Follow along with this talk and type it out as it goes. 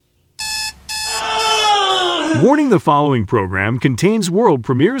Warning: the following program contains world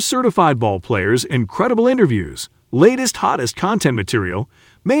premier certified ball players, incredible interviews, latest, hottest content material,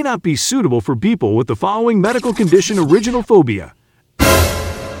 may not be suitable for people with the following medical condition: original phobia,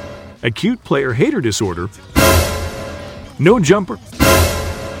 acute player hater disorder, no jumper,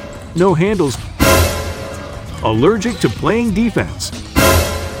 no handles, allergic to playing defense.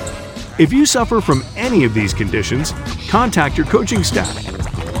 If you suffer from any of these conditions, contact your coaching staff.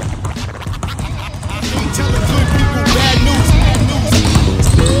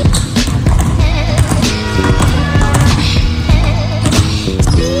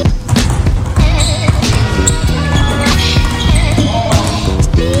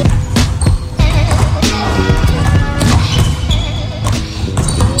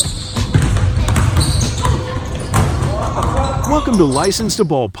 Welcome to License to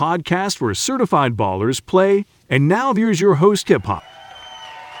Ball podcast, where certified ballers play. And now here's your host, Hip Hop.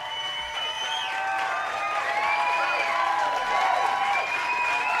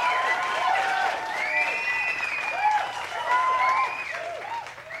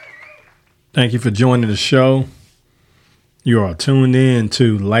 Thank you for joining the show. You are tuned in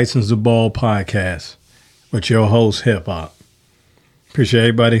to License to Ball podcast with your host, Hip Hop. Appreciate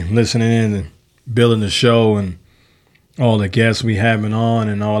everybody listening in and building the show and all the guests we having on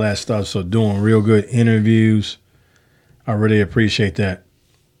and all that stuff. So doing real good interviews. I really appreciate that.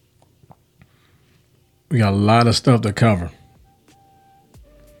 We got a lot of stuff to cover.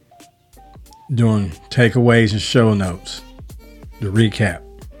 Doing takeaways and show notes. The recap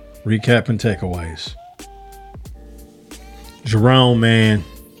and takeaways. Jerome, man,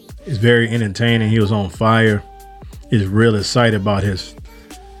 is very entertaining. He was on fire. He's real excited about his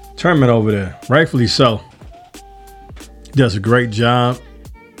tournament over there. Rightfully so. Does a great job.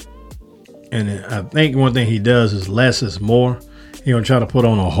 And I think one thing he does is less is more. He's going to try to put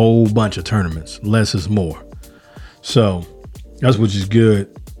on a whole bunch of tournaments. Less is more. So that's which is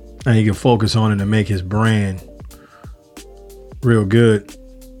good. And he can focus on it and make his brand real good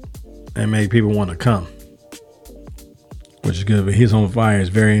and make people want to come, which is good. But he's on fire. It's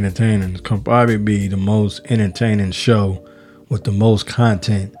very entertaining. It's going to probably be the most entertaining show with the most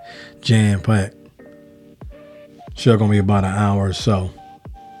content jam-packed. Show going to be about an hour or so.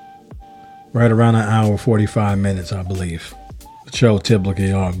 Right around an hour, 45 minutes, I believe. The show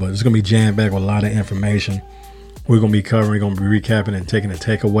typically are, but it's going to be jam-packed with a lot of information. We're going to be covering, we're going to be recapping and taking the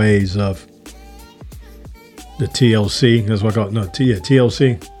takeaways of the TLC. That's what I call it. No,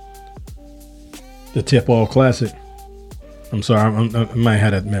 TLC. The Tip-Off Classic. I'm sorry, I might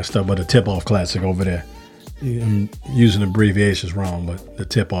have that messed up, but the Tip-Off Classic over there. I'm using abbreviations wrong, but the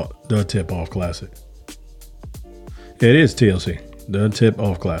Tip-Off Classic. It is TLC, the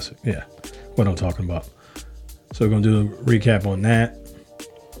Tip-Off Classic. Yeah, what I'm talking about. So we're going to do a recap on that.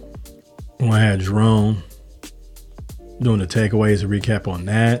 We're going to have Jerome doing the takeaways, a recap on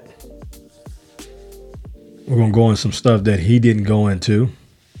that. We're going to go into some stuff that he didn't go into.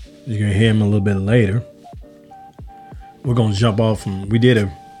 You're going to hear him a little bit later. We're going to jump off from, if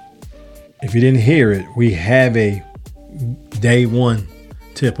you didn't hear it, we have a day one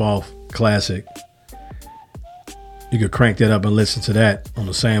Tip-Off Classic. You could crank that up and listen to that on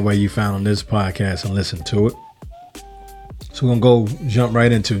the same way you found on this podcast and listen to it. So we're going to jump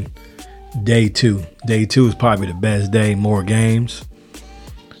right into day two. Day two is probably the best day. More games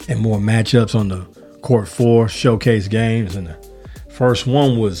and more matchups on the court 4 showcase games. And the first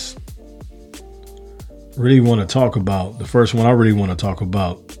one was really want to talk about. The first one I really want to talk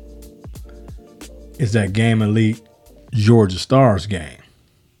about is that Bmaze Elite Georgia Stars game.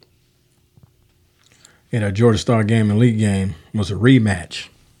 And our Georgia Star Bmaze Elite game was a rematch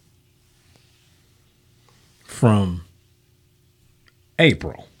from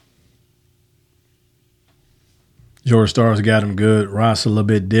April. Georgia Stars got them good. Ross a little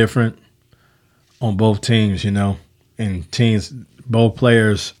bit different on both teams, you know. And both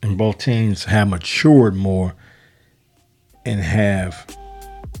players and both teams have matured more and have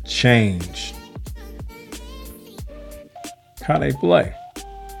changed how they play.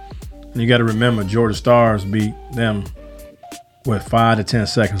 And you got to remember, Georgia Stars beat them with 5 to 10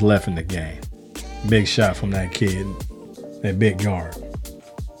 seconds left in the game. Big shot from that kid, that big guard.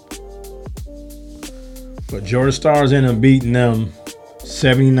 But Georgia Stars ended up beating them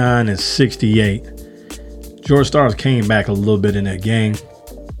 79-68. Georgia Stars came back a little bit in that game.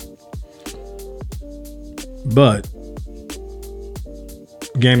 But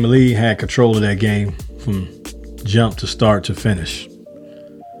Bmaze Elite had control of that game from jump to start to finish.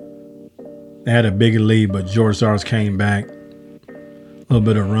 They had a bigger lead, but Georgia Stars came back. A little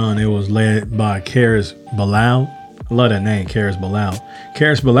bit of run. It was led by Karis Bilal. I love that name, Karis Bilal.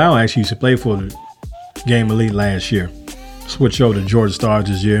 Karis Bilal actually used to play for the Game Elite last year. Switch over to Georgia Stars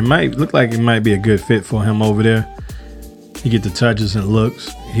this year. It might look like it might be a good fit for him over there. He get the touches and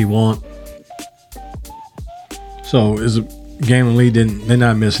looks he want. So is a Game Elite. They're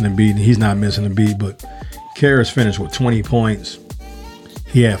not missing a beat, and he's not missing a beat. But Karras finished with 20 points.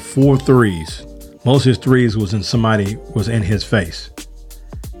 He had 4 threes. Most of his threes was in his face.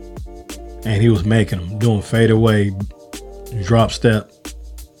 And he was making them, doing fadeaway, drop step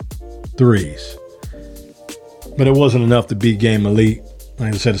threes. But it wasn't enough to beat Game Elite.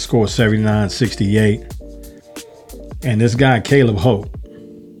 Like I said, the score was 79-68. And this guy, Caleb Holt,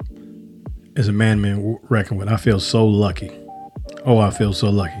 is a man reckon with. I feel so lucky. Oh, I feel so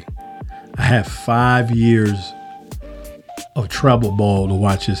lucky. I have 5 years of travel ball to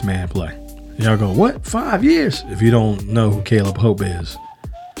watch this man play. Y'all go, what? 5 years? If you don't know who Caleb Holt is.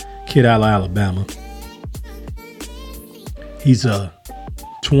 Kid out of Alabama. He's a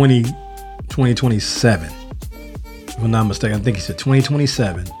 2027. If I'm not mistaken, I think he's a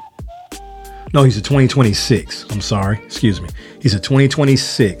 2027. No, he's a 2026. I'm sorry. Excuse me. He's a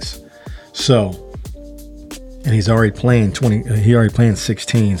 2026. So, and he's already playing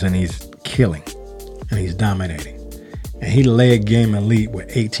 16s, and he's killing, and he's dominating. And he led Game Elite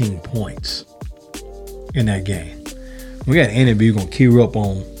with 18 points in that game. We got an interview going to queue up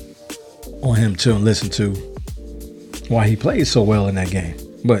on him too and listen to why he played so well in that game.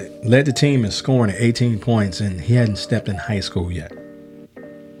 But led the team in scoring at 18 points, and he hadn't stepped in high school yet.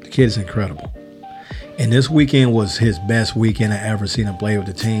 The kid is incredible. And this weekend was his best weekend I ever seen him play with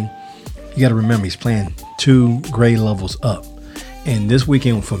the team. You got to remember, he's playing 2 grade levels up. And this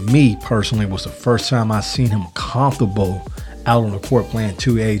weekend for me personally was the first time I seen him comfortable out on the court playing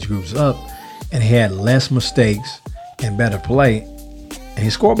 2 age groups up. And he had less mistakes and better play. And he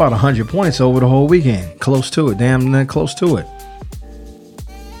scored about 100 points over the whole weekend. Close to it. Damn near close to it.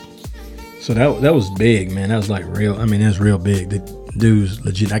 So that was big, man. That was like real. I mean, that's real big. The dude's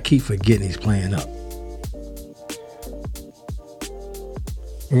legit. I keep forgetting he's playing up.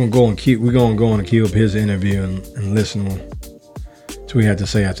 We're gonna go on and queue up his interview and listen to what he had to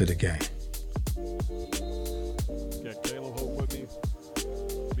say after the game. Got Caleb Holt with me.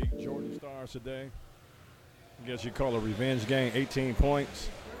 Beat Georgia Stars today. I guess you call it a revenge game. 18 points.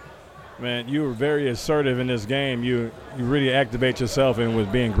 Man, you were very assertive in this game. You really activate yourself and was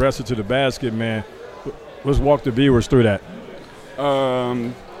being aggressive to the basket, man. Let's walk the viewers through that.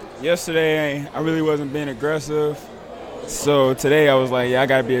 Yesterday, I really wasn't being aggressive. So today I was like, yeah, I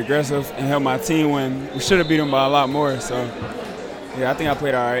got to be aggressive and help my team win. We should have beat them by a lot more. So, yeah, I think I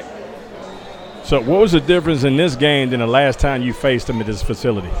played all right. So what was the difference in this game than the last time you faced them at this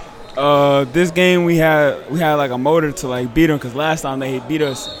facility? This game we had like a motive to like beat them because last time they beat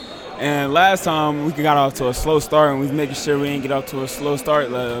us. And last time we got off to a slow start, and we was making sure we didn't get off to a slow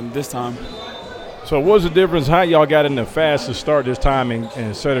start this time. So what was the difference? How y'all got in the fastest start this time and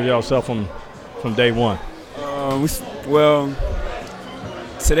asserted yourself from day one?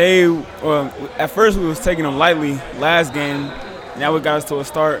 Today, at first we was taking them lightly last game. Now we got us to a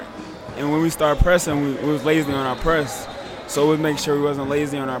start. And when we started pressing, we was lazy on our press. So we make sure we wasn't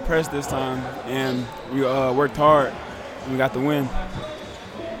lazy on our press this time. And we worked hard, and we got the win.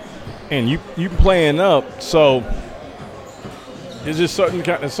 And you playing up, so is this something you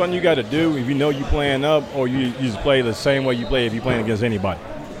got to do if you know you playing up, or you just play the same way you play if you playing against anybody?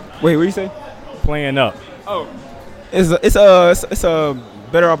 Wait, what you say? Playing up. Oh, it's a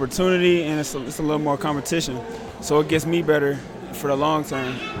better opportunity, and it's a little more competition, so it gets me better for the long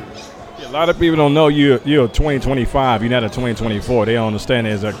term. Yeah, a lot of people don't know you're a 2025. You're not a 2024. They don't understand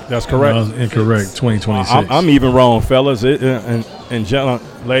that's correct. No, incorrect. 2026. I'm even wrong, fellas and gentlemen,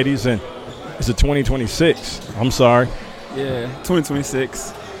 ladies, and it's a 2026. I'm sorry. Yeah,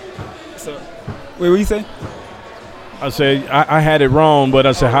 2026. So, wait, what you say? I said I had it wrong, but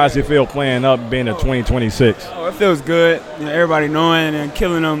I said, how's it feel playing up being a 2026? Oh, it feels good. You know, everybody knowing and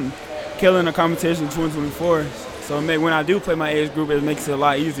killing the competition in 2024. So when I do play my age group, it makes it a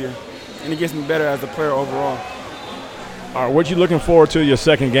lot easier, and it gets me better as a player overall. All right, what you looking forward to your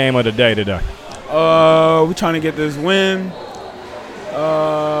second game of the day today? We're trying to get this win,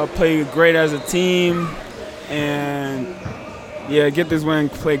 play great as a team, and get this win,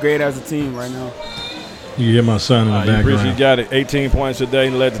 play great as a team right now. You hear my son in the background. You got it. 18 points today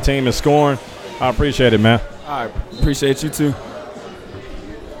and led the team in scoring. I appreciate it, man. I appreciate you too.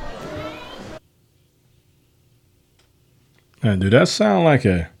 Now, do that sound like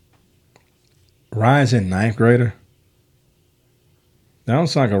a rising ninth grader? That don't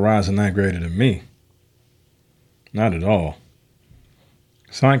sound like a rising ninth grader to me. Not at all.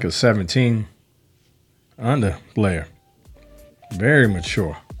 It's like a 17 under player. Very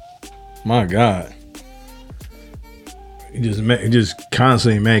mature. My God. just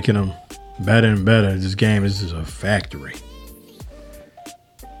constantly making them better and better. This game is just a factory.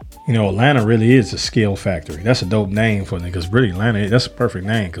 You know, Atlanta really is a skill factory. That's a dope name for them because really Atlanta, that's a perfect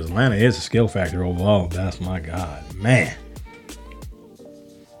name because Atlanta is a skill factory overall. That's my God. Man.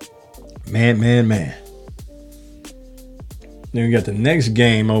 Then we got the next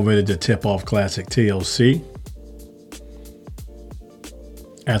game over at the Tip-Off Classic TLC.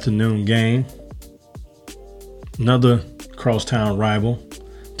 Afternoon game. Another crosstown rival.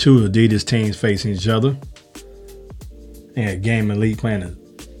 Two Adidas teams facing each other. And Game Elite playing the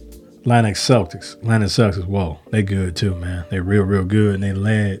Atlanta Celtics. Atlanta Celtics, whoa, they good too, man. They real good. And they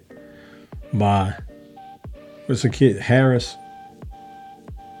led by, what's the kid? Harris.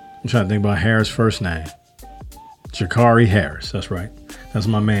 I'm trying to think about Harris' first name. Jakari Harris. That's right. That's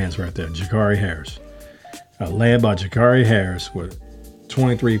my man's right there. Jakari Harris. Led by Jakari Harris with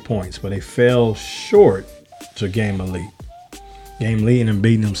 23 points, but they fell short to Game Elite. Game leading and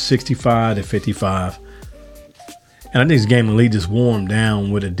beating them 65-55. And I think this Game Elite just warmed down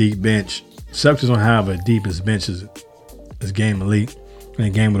with a deep bench. Celtics don't have a deepest bench as Game Elite. And the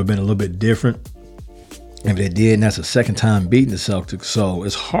game would have been a little bit different if they did. And that's the second time beating the Celtics. So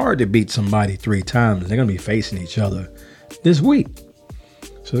it's hard to beat somebody 3 times. They're going to be facing each other this week.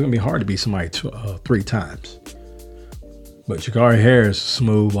 So it's going to be hard to beat somebody 3 times. But Jakari Harris,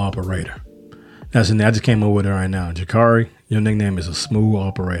 smooth operator. I just came up with it right now. Jakari, your nickname is a smooth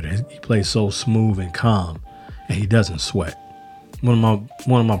operator. He plays so smooth and calm. And he doesn't sweat. One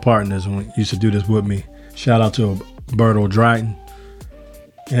of my partners used to do this with me. Shout out to Berto Dryden.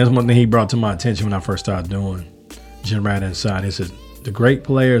 And that's one thing he brought to my attention when I first started doing Gym Rat Inside. He said, the great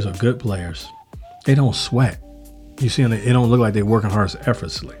players are good players. They don't sweat. You see, it don't look like they're working hard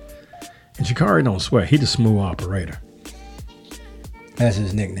effortlessly. And Jakari don't sweat. He's the smooth operator. That's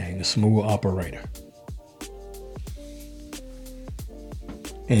his nickname, the smooth operator.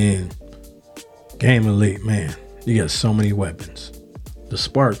 And Game Elite, man, you got so many weapons. The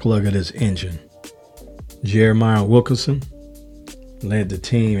spark plug of this engine, Jeremiah Wilkerson, led the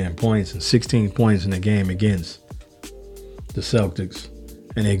team in points and 16 points in the game against the Celtics.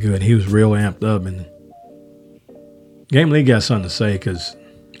 And they're good. He was real amped up. And Game Elite got something to say because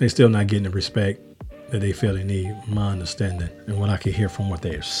they're still not getting the respect that they feel they need, my understanding, and what I can hear from what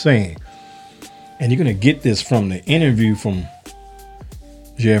they're saying. And you're going to get this from the interview from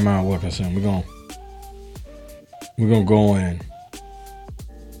Jeremiah Wilkerson. We're going to go in and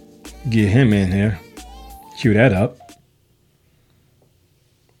get him in here. Cue that up.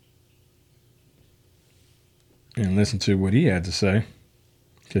 And listen to what he had to say.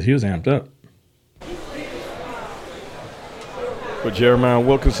 Because he was amped up. With Jeremiah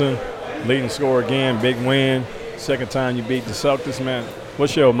Wilkerson, leading scorer again, big win. Second time you beat the Celtics, man.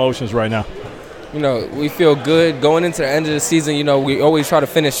 What's your emotions right now? You know, we feel good. Going into the end of the season, you know, we always try to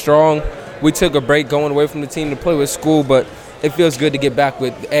finish strong. We took a break going away from the team to play with school, but it feels good to get back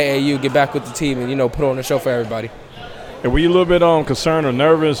with AAU, get back with the team, and, you know, put on a show for everybody. And were you a little bit concerned or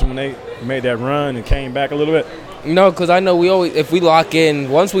nervous when they made that run and came back a little bit? No, because I know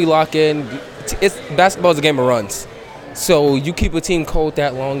once we lock in, basketball is a game of runs. So you keep a team cold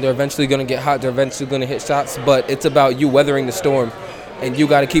that long, they're eventually going to get hot, they're eventually going to hit shots, but it's about you weathering the storm, and you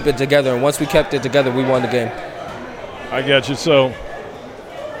got to keep it together. And once we kept it together, we won the game. I got you. So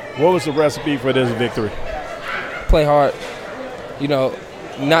what was the recipe for this victory? Play hard. You know,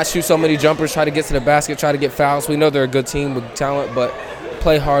 not shoot so many jumpers, try to get to the basket, try to get fouls. We know they're a good team with talent, but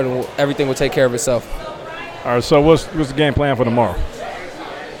play hard and everything will take care of itself. All right, so what's the game plan for tomorrow?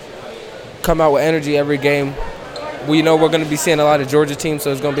 Come out with energy every game. We know we're going to be seeing a lot of Georgia teams, so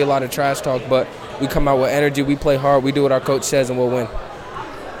there's going to be a lot of trash talk, but we come out with energy, we play hard, we do what our coach says, and we'll win.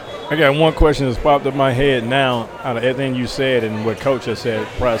 I got one question that's popped up in my head now out of everything you said and what Coach has said,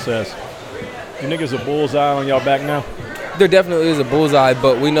 process. You niggas a bullseye on y'all back now? There definitely is a bullseye,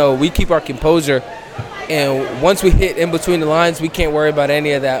 but we know we keep our composure, and once we hit in between the lines, we can't worry about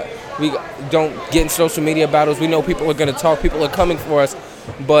any of that. We don't get in social media battles. We know people are going to talk, people are coming for us,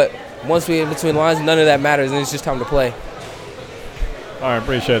 but once we hit in between the lines, none of that matters, and it's just time to play. All right,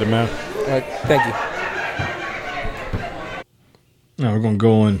 appreciate it, man. All right, thank you. Now we're going to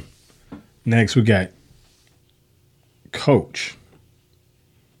go in. Next, we got Coach.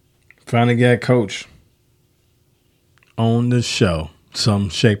 Finally got Coach on the show, some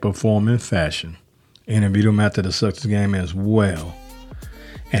shape or form and fashion. Interviewed him after the Celtics game as well.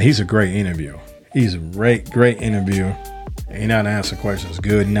 And he's a great interviewer. He's a great interviewer. He know how to answer questions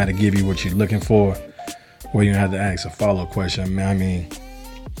good. He know how to give you what you're looking for. Or you have to ask a follow-up question. I mean,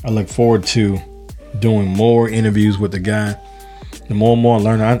 I look forward to doing more interviews with the guy. The more and more I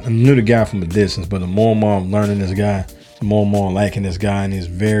learn, I knew the guy from a distance, but the more and more I'm learning this guy, It's more and more liking this guy, and he's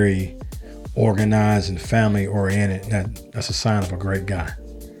very organized and family oriented. That's a sign of a great guy.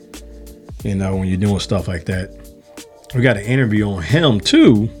 You know, when you're doing stuff like that. We got an interview on him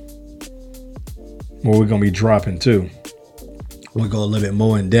too, where we're gonna be dropping too. We'll go a little bit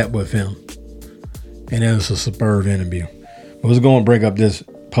more in depth with him, and it was a superb interview. But let's go and break up this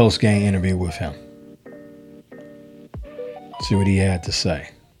post-game interview with him. See what he had to say.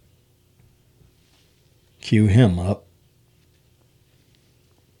 Cue him up.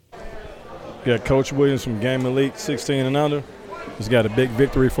 Got Coach Williams from Bmaze Elite, 16 and under. He's got a big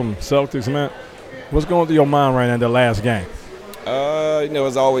victory from Celtics, man. What's going through your mind right now in the last game? You know,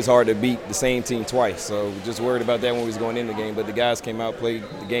 it's always hard to beat the same team twice. So we're just worried about that when we was going in the game. But the guys came out, played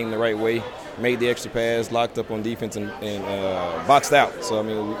the game the right way, made the extra pass, locked up on defense, and boxed out. So, I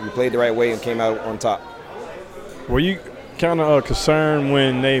mean, we played the right way and came out on top. Were you kind of concerned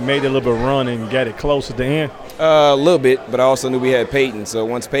when they made a little bit of run and got it close at the end? A little bit, but I also knew we had Peyton. So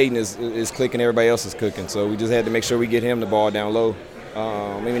once Peyton is clicking, everybody else is cooking. So we just had to make sure we get him the ball down low.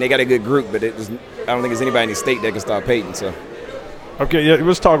 I mean, they got a good group, but I don't think there's anybody in the state that can stop Peyton. So. Okay, yeah,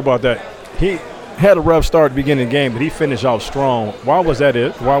 let's talk about that. He had a rough start at the beginning of the game, but he finished off strong. Why was that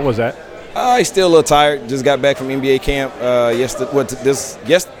Why was that? He's still a little tired. Just got back from NBA camp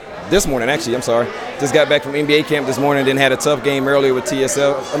this morning, actually. I'm sorry. Just got back from NBA camp this morning, then had a tough game earlier with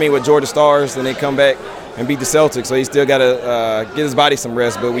with Georgia Stars. Then they come back and beat the Celtics. So he still got to get his body some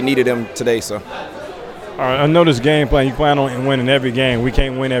rest, but we needed him today. So. All right, I know this game plan. You plan on winning every game. We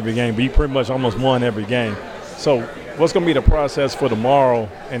can't win every game, but you pretty much almost won every game. So what's going to be the process for tomorrow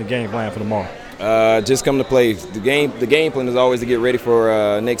and the game plan for tomorrow? Just come to play. The game plan is always to get ready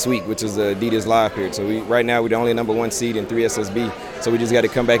for next week, which is the Adidas Live period. So right now we're the only number 1 seed in 3 SSB. So we just got to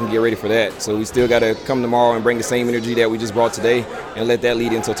come back and get ready for that. So we still got to come tomorrow and bring the same energy that we just brought today and let that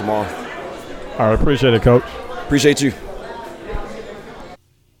lead into tomorrow. All right, appreciate it, Coach. Appreciate you.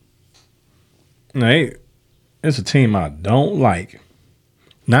 Hey, it's a team I don't like.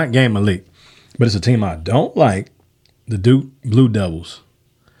 Not Bmaze Elite, but it's a team I don't like. The Duke Blue Devils.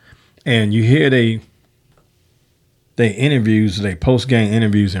 And you hear they interviews, they post-game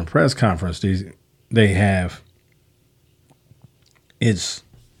interviews and press conferences they have. It's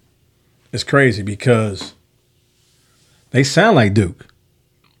crazy because they sound like Duke.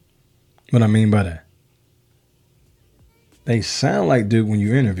 What I mean by that? They sound like Duke when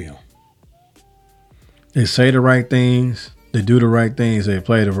you interview them. They say the right things, they do the right things, they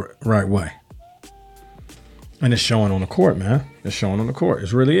play the right way. And it's showing on the court, man. It's showing on the court.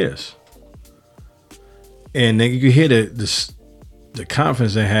 It really is. And then you hear the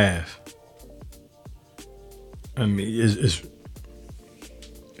confidence they have. I mean, it's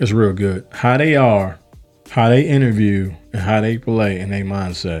real good. How they are, how they interview, and how they play, and their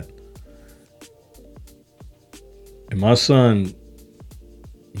mindset. And my son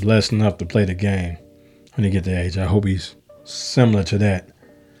blessed enough to play the game when he get the age. I hope he's similar to that,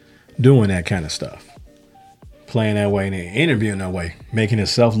 doing that kind of stuff. Playing that way and interviewing that way, making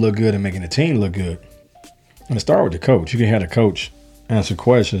himself look good and making the team look good. And it start with the coach. You can have the coach answer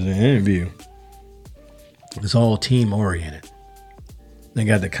questions in an interview. It's all team oriented. They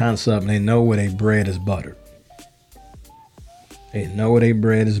got the concept and they know where their bread is buttered. They know where their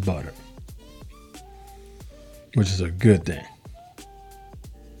bread is buttered, which is a good thing.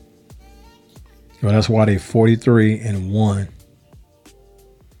 Well, that's why they 43-1.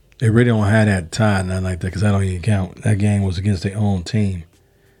 They really don't have that tie, nothing like that, because that don't even count. That game was against their own team,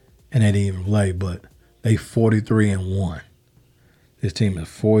 and they didn't even play, but they 43-1. This team is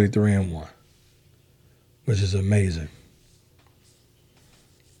 43-1, which is amazing.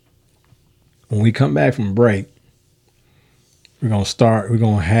 When we come back from break, we're going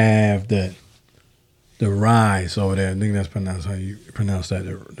to have the Rise over there. I think that's pronounced how you pronounce that,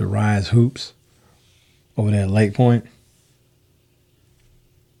 the Rise Hoops over there at Lake Point.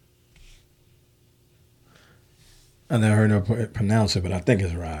 I never heard her pronounce it, but I think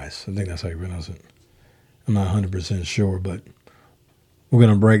it's Rise. I think that's how you pronounce it. I'm not 100% sure, but we're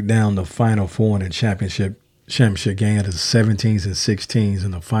going to break down the Final Four in the championship game of the 17s and 16s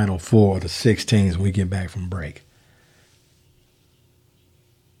and the Final Four of the 16s when we get back from break.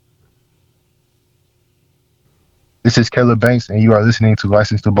 This is Caleb Banks, and you are listening to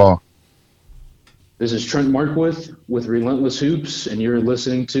License to Ball. This is Trent Markwith with Relentless Hoops, and you're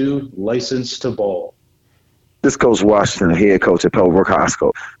listening to License to Ball. This is Coach Washington, head coach at Pebblebrook High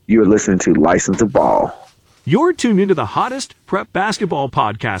School. You are listening to License to Ball. You're tuned into the hottest prep basketball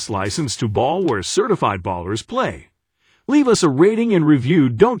podcast, License to Ball, where certified ballers play. Leave us a rating and review.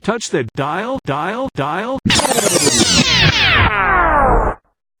 Don't touch that dial.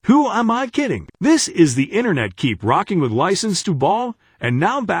 Who am I kidding? This is the Internet Keep Rocking with License to Ball, and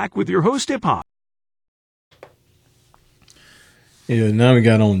now back with your host, Hip Hop. Yeah, now we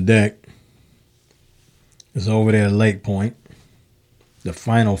got on deck. It's over there at Lake Point. The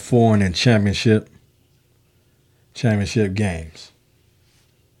Final Four in the championship games.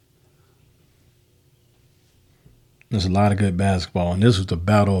 There's a lot of good basketball, and this was the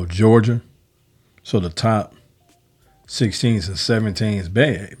Battle of Georgia. So the top 16s and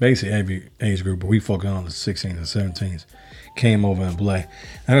 17s, basically every age group, but we focus on the 16s and 17s, came over and play.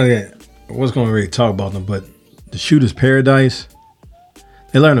 I wasn't going to really talk about them, but the Shooter's Paradise,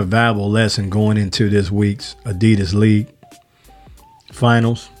 they learned a valuable lesson going into this week's Adidas League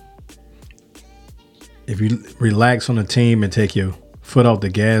Finals. If you relax on the team and take your foot off the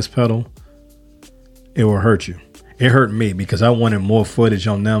gas pedal, it will hurt you. It hurt me because I wanted more footage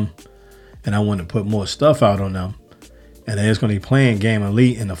on them and I wanted to put more stuff out on them. And they're going to be playing Game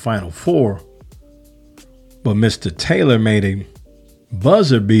Elite in the Final Four. But Mr. Taylor made a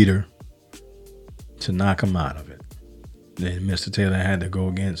buzzer beater to knock him out of it. Then Mr. Taylor had to go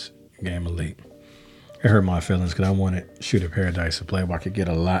against Game Elite. It hurt my feelings because I wanted Shooter Paradise to play where I could get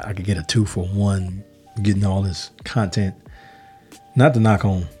a lot. I could get a 2-for-1, getting all this content. Not to knock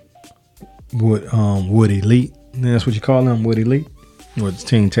on Wood Elite. That's what you call them, Wood Elite. What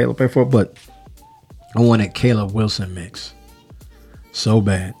Team Taylor pay for. But I wanted Caleb Wilson mix so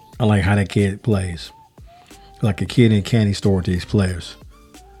bad. I like how that kid plays. Like a kid in a candy store with these players.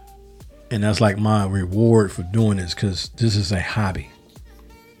 And that's like my reward for doing this because this is a hobby.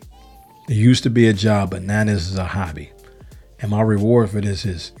 It used to be a job, but now this is a hobby. And my reward for this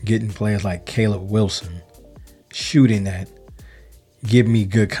is getting players like Caleb Wilson, shooting that, give me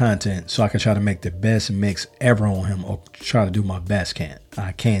good content so I can try to make the best mix ever on him or try to do my best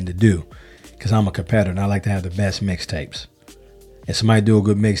I can to do. Because I'm a competitor and I like to have the best mixtapes. If somebody do a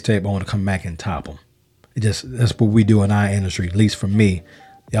good mixtape, I want to come back and top them. That's what we do in our industry, at least for me.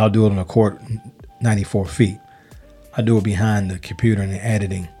 Y'all do it on the court 94 feet. I do it behind the computer and the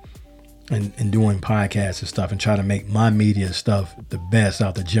editing and doing podcasts and stuff and try to make my media stuff the best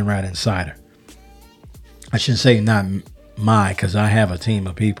out the Gym Rat Insider. I shouldn't say not my, because I have a team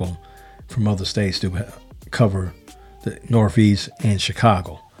of people from other states to cover the Northeast and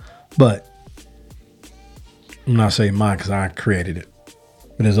Chicago. But I'm not saying mine because I created it.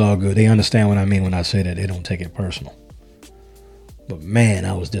 But it's all good. They understand what I mean when I say that. They don't take it personal. But man,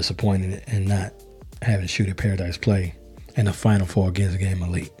 I was disappointed in not having Shooter Paradise play in the Final Four against Game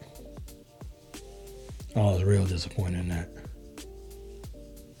Elite. I was real disappointed in that.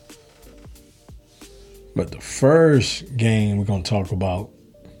 But the first game we're going to talk about,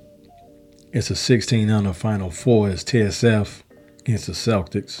 it's a 16-under Final Four. It's TSF against the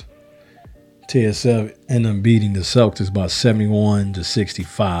Celtics. TSF ended up beating the Celtics by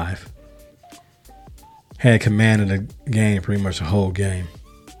 71-65. Had command of the game pretty much the whole game.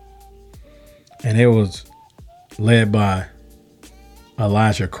 And it was led by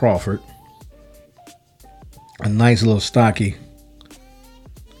Elijah Crawford. A nice little stocky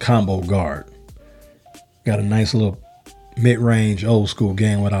combo guard. Got a nice little mid-range old school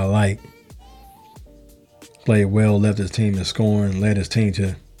game, what I like. Played well, left his team in scoring, led his team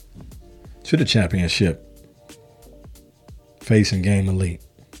to the championship. Facing Game Elite.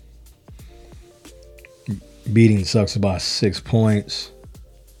 Beating Celtics by 6 points.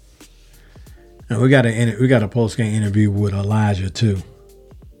 And we got a post-game interview with Elijah too.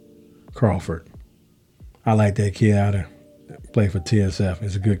 Crawford. I like that kid out of play for TSF.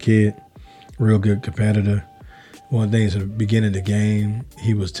 He's a good kid, real good competitor. One of the things at the beginning of the game,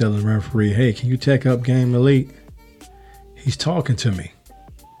 he was telling the referee, "Hey, can you take up Game Elite?" He's talking to me.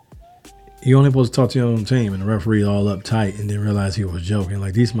 You only supposed to talk to your own team, and the referee all uptight and didn't realize he was joking.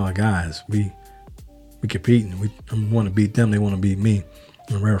 Like, these are my guys. We competing. We want to beat them. They want to beat me.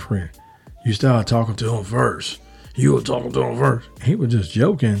 And the referee, you started talking to him first. You were talking to him first. He was just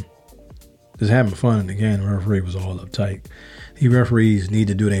joking. Just having fun in the game. The referee was all uptight. These referees need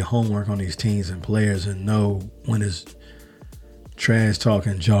to do their homework on these teams and players and know when it's trash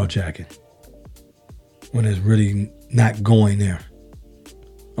talking, jaw jacking. When it's really not going there.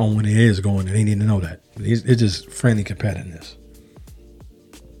 Or when it is going there. They need to know that. It's just friendly competitiveness.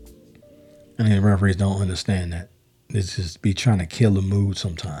 And the referees don't understand that. It's just be trying to kill the mood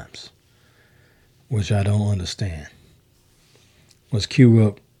sometimes. Which I don't understand. Let's cue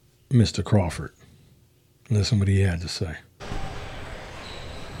up Mr. Crawford. Listen what he had to say.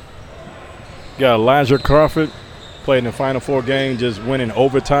 Got Elijah Crawford, played in the Final Four game, just winning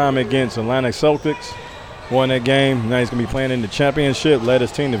overtime against Atlantic Celtics. Won that game. Now he's going to be playing in the championship, led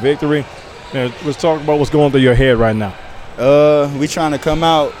his team to victory. Now, let's talk about what's going through your head right now. We trying to come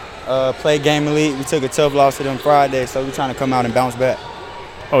out, play Game Elite. We took a tough loss to them Friday, so we trying to come out and bounce back.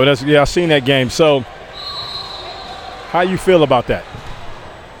 Oh, I seen that game. So, how you feel about that?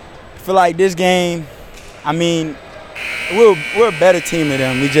 I feel like this game, I mean, we're a better team than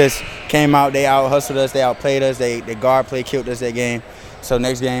them. We just came out, they out-hustled us, they outplayed us, they guard play killed us that game. So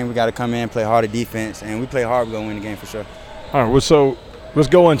next game, we got to come in, play harder defense, and we play hard, we're going to win the game for sure. All right, well, so let's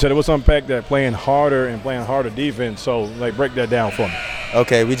go into that. Let's unpack that, playing harder and playing harder defense. So, break that down for me.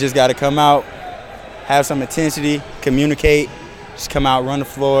 Okay, we just got to come out, have some intensity, communicate, just come out, run the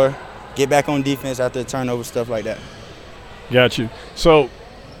floor, get back on defense after the turnover, stuff like that. Got you. So,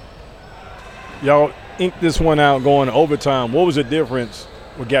 y'all inked this one out going to overtime. What was the difference?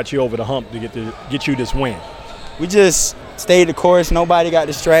 What got you over the hump to get you this win? We just stayed the course. Nobody got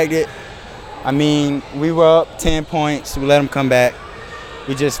distracted. I mean, we were up 10 points. We let them come back.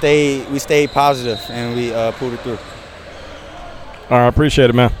 We stayed positive, and we pulled it through. All right, I appreciate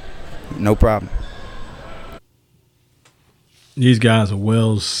it, man. No problem. These guys are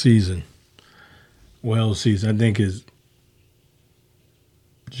well seasoned. I think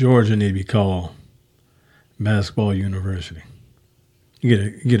Georgia need to be called Basketball University.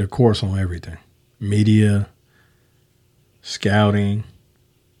 You get a course on everything. Media, scouting,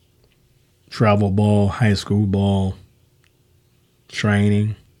 travel ball, high school ball,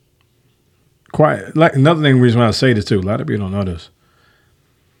 training. Quite like another thing, reason why I say this too, a lot of people don't know this.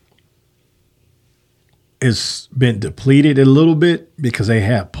 It's been depleted a little bit because they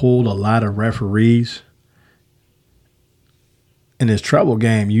have pulled a lot of referees. In this travel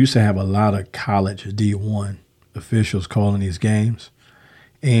game, you used to have a lot of college D1 officials calling these games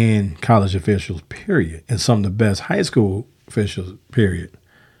and college officials, period, and some of the best high school officials, period.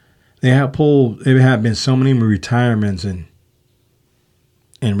 There have been so many retirements and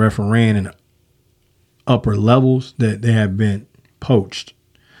refereeing in upper levels that they have been poached.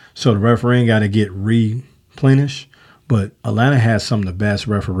 So the refereeing got to get replenished. But Atlanta has some of the best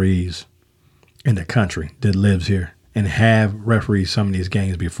referees in the country that lives here and have refereed some of these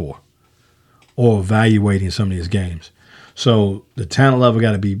games before or evaluating some of these games. So the talent level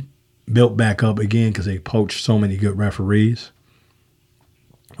got to be built back up again because they poached so many good referees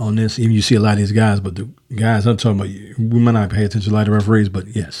on this. Even you see a lot of these guys, but the guys I'm talking about, we might not pay attention to a lot of referees, but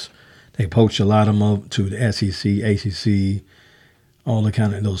yes, they poached a lot of them up to the SEC, ACC, all the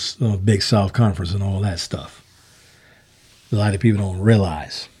kind of those Big South Conference and all that stuff. A lot of people don't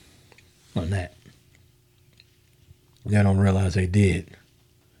realize on that. They don't realize they did.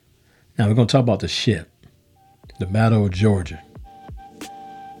 Now we're going to talk about the ship. The Battle of Georgia.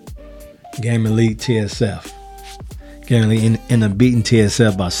 Game Elite TSF. Game Elite ended up beating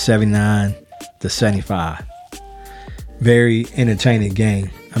TSF by 79-75. Very entertaining game.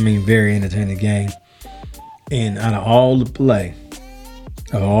 Very entertaining game. And out of all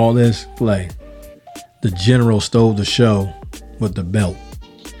this play, the general stole the show with the belt.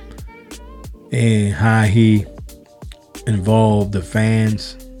 And how he involved the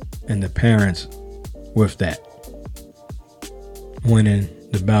fans and the parents with that. Winning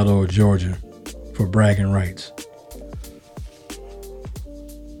the Battle of Georgia for bragging rights.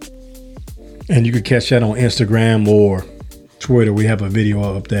 And you can catch that on Instagram or Twitter. We have a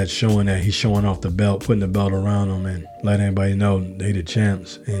video up that showing that he's showing off the belt, putting the belt around him and letting everybody know they the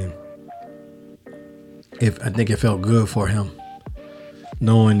champs. And I think it felt good for him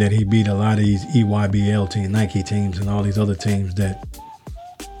knowing that he beat a lot of these EYBL teams, Nike teams, and all these other teams that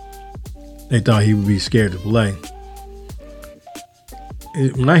they thought he would be scared to play.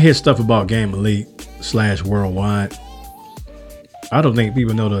 When I hear stuff about Game Elite / Worldwide, I don't think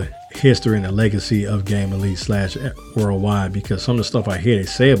people know the history and the legacy of Game Elite / Worldwide because some of the stuff I hear they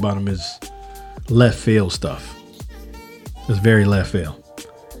say about him is left field stuff. It's very left field.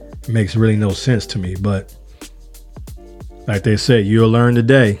 It makes really no sense to me, but like they said, you'll learn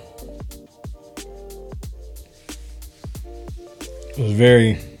today. It was a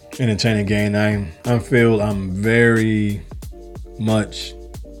very entertaining game. I feel I'm very much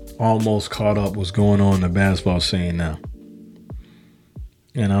almost caught up what's going on in the basketball scene now.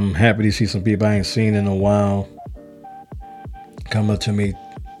 And I'm happy to see some people I ain't seen in a while come up to me,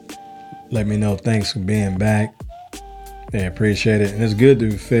 let me know thanks for being back. They appreciate it. And it's good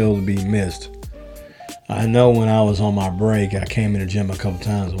to feel to be missed. I know when I was on my break, I came in the gym a couple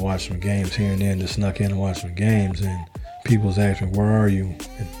times and watched some games here and there, and just snuck in and watched some games. And people was asking, where are you?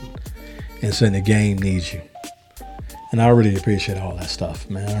 And saying the game needs you. And I really appreciate all that stuff,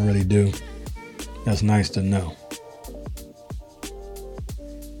 man. I really do. That's nice to know.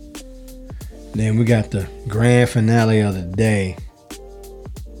 Then we got the grand finale of the day.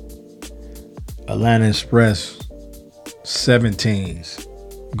 Atlanta Express 17s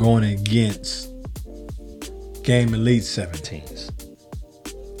going against Game Elite 17s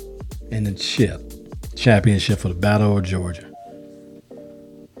in the championship for the Battle of Georgia.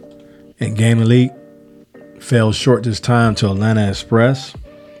 And Game Elite fell short this time to Atlanta Express.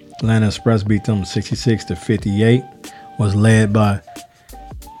 Atlanta Express beat them 66-58. Was led by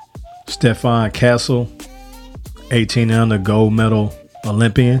Stepfon Castle, 18 and under gold medal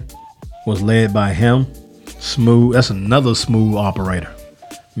Olympian. Was led by him. Smooth. That's another smooth operator.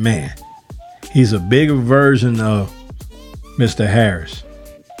 Man, he's a bigger version of Mr. Harris.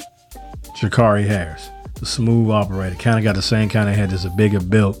 Sha'Carri Harris. The smooth operator. Kind of got the same kind of head. Just a bigger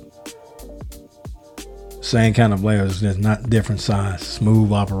build. Same kind of players, just not different size.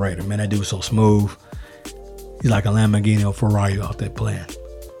 Smooth operator. Man, that dude's so smooth. He's like a Lamborghini or Ferrari off that plan.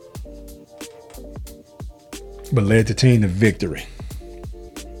 But led the team to victory.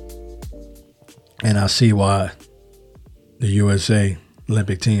 And I see why the USA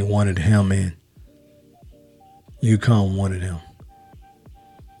Olympic team wanted him in. UConn wanted him.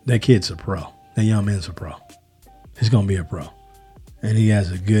 That kid's a pro. That young man's a pro. He's going to be a pro. And he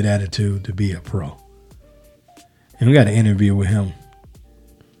has a good attitude to be a pro. And we got an interview with him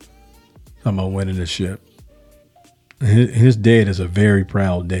talking about winning the ship. His dad is a very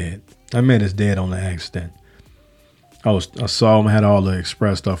proud dad. I met his dad on the accident. I saw him, had all the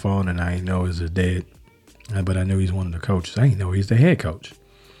Express stuff on, and I didn't know it was his dad. But I knew he's one of the coaches. I didn't know he's the head coach.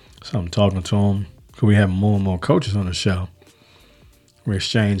 So I'm talking to him. Because we have more and more coaches on the show. We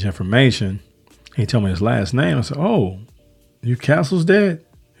exchange information. He told me his last name. I said, "Oh, you Castle's dad?"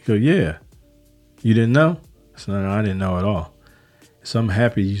 He goes, "Yeah." "You didn't know?" I said, "No, I didn't know at all." So I'm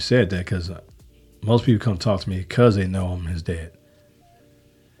happy you said that because most people come talk to me because they know I'm his dad.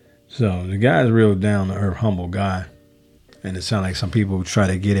 So the guy's a real down-to-earth, humble guy. And it sounds like some people try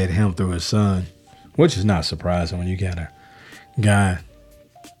to get at him through his son, which is not surprising when you got a guy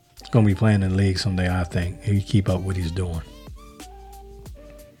going to be playing in the league someday. I think he keep up what he's doing.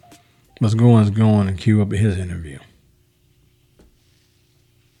 Let's go on and cue up his interview.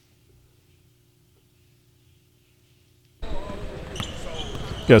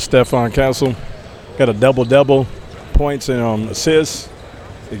 Got Stepfon Castle, got a double-double, points and assists.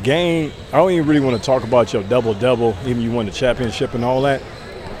 The game, I don't even really want to talk about your double-double, even you won the championship and all that.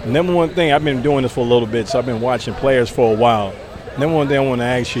 Number one thing, I've been doing this for a little bit, so I've been watching players for a while. Number one thing I want to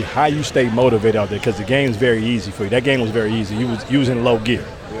ask you, how you stay motivated out there, because the game's very easy for you. That game was very easy. You was in low gear.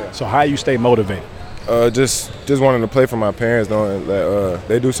 Yeah. So how you stay motivated? Just wanting to play for my parents, knowing that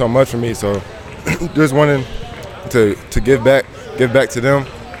they do so much for me. So just wanting to give back to them.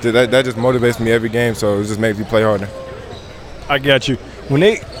 That just motivates me every game. So it just makes me play harder. I got you.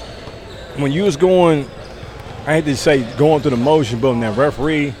 When you was going, I hate to say going through the motion, but when that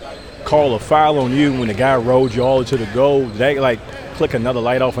referee called a foul on you when the guy rolled you all the way to the goal, did that like click another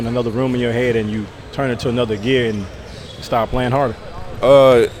light off in another room in your head and you turn it to another gear and start playing harder?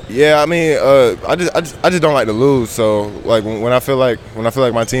 Yeah, I mean, I just don't like to lose. So like when I feel like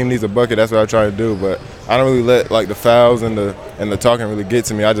my team needs a bucket, that's what I try to do. But I don't really let like the fouls and the talking really get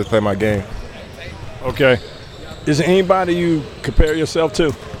to me. I just play my game. Okay. Is there anybody you compare yourself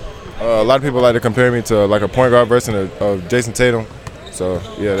to? A lot of people like to compare me to like a point guard version of Jason Tatum. So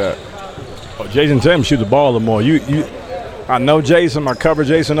yeah, that. Oh, Jason Tatum shoot the ball a little more. I know Jason. I cover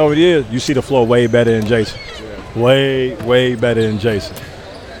Jason over the years. You see the floor way better than Jason. Yeah. Way better than Jason.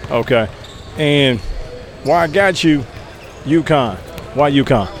 Okay. And why I got you, UConn. Why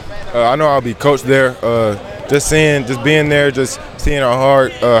UConn? I know I'll be coached there. Just being there, just seeing how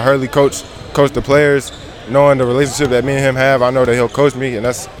hard Hurley coach the players. Knowing the relationship that me and him have, I know that he'll coach me, and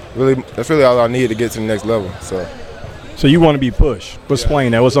that's really all I need to get to the next level. So you want to be pushed?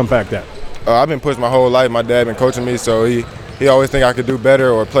 Explain that. Let's unpack that. I've been pushed my whole life. My dad been coaching me, so he always think I could do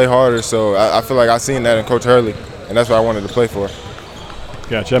better or play harder. So I feel like I seen that in Coach Hurley, and that's what I wanted to play for.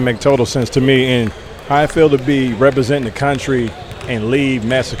 Gotcha. That makes total sense to me. And how I feel to be representing the country and leave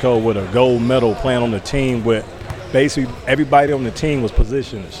Mexico with a gold medal, playing on the team with basically everybody on the team was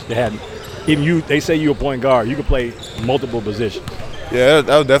positioners. They had. Even you, they say you're a point guard. You can play multiple positions. Yeah,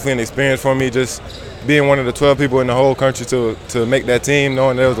 that was definitely an experience for me. Just being one of the 12 people in the whole country to make that team,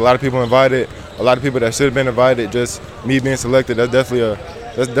 knowing there was a lot of people invited, a lot of people that should have been invited. Just me being selected, that's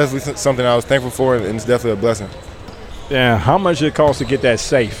definitely something I was thankful for, and it's definitely a blessing. Yeah, how much did it cost to get that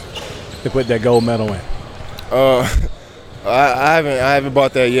safe to put that gold medal in? I haven't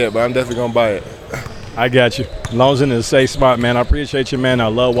bought that yet, but I'm definitely gonna buy it. I got you. As long as in a safe spot, man. I appreciate you, man. I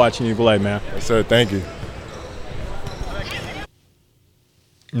love watching you play, man. Yes, sir. Thank you.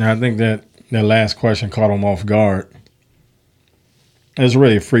 Now, I think that last question caught him off guard. It's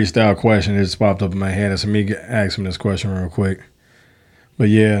really a freestyle question. It just popped up in my head. So me ask him this question real quick. But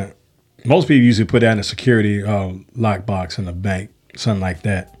yeah, most people usually put that in a security lockbox in the bank, something like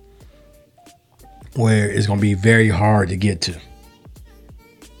that, where it's going to be very hard to get to.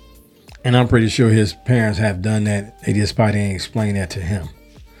 And I'm pretty sure his parents have done that. They just probably didn't explain that to him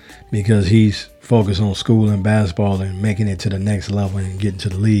because he's focused on school and basketball and making it to the next level and getting to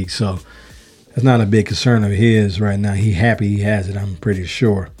the league. So it's not a big concern of his right now. He happy he has it, I'm pretty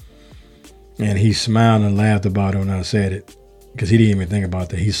sure. And he smiled and laughed about it when I said it because he didn't even think about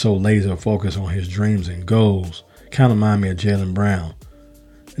that. He's so laser focused on his dreams and goals. Kind of remind me of Jaylen Brown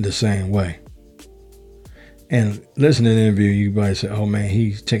in the same way. And listening to the interview, you guys say, oh, man,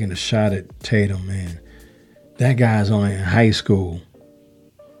 he's taking a shot at Tatum, man. That guy's only in high school.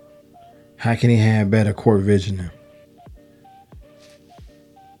 How can he have better court vision than him?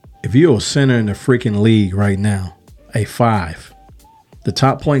 If you're a center in the freaking league right now, a 5, the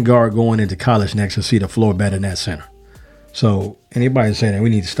top point guard going into college next will see the floor better than that center. So anybody say that, we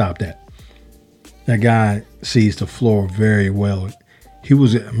need to stop that. That guy sees the floor very well.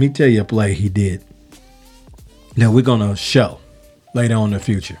 Let me tell you a play he did. Now we're going to show later on in the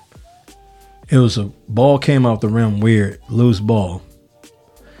future. It was a ball came off the rim weird, loose ball.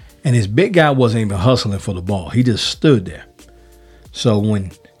 And his big guy wasn't even hustling for the ball. He just stood there. So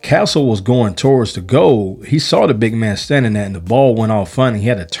when Castle was going towards the goal, he saw the big man standing there and the ball went off funny. He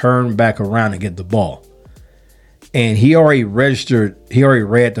had to turn back around and get the ball. And he already read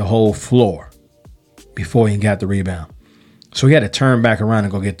the whole floor before he got the rebound. So he had to turn back around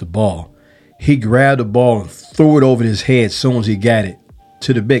and go get the ball. He grabbed the ball and threw it over his head as soon as he got it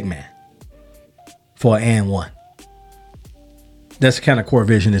to the big man for an and one. That's the kind of court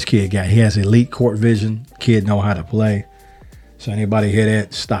vision this kid got. He has elite court vision. Kid know how to play. So anybody hear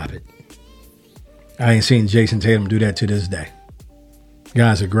that, stop it. I ain't seen Jason Tatum do that to this day.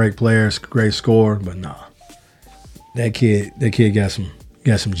 Guy's a great player, great scorer, but nah. That kid got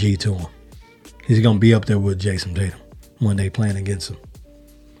some G to him. He's gonna be up there with Jason Tatum when they playing against him.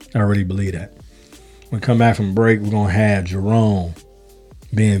 I really believe that. When we come back from break, we're gonna have Jerome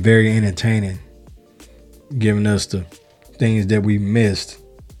being very entertaining, giving us the things that we missed,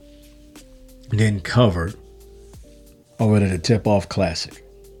 then covered over to the Tip-Off Classic.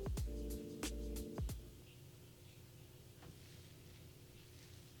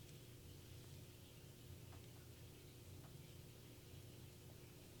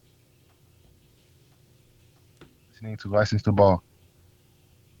 Listening to License to Ball.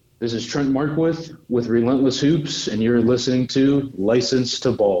 This is Trent Markwith with Relentless Hoops, and you're listening to License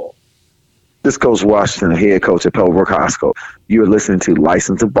to Ball. This Coach Washington, head coach at Pellbrook High School. You're listening to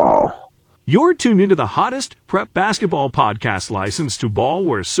License to Ball. You're tuned into the hottest prep basketball podcast, License to Ball,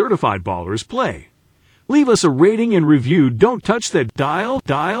 where certified ballers play. Leave us a rating and review. Don't touch that dial.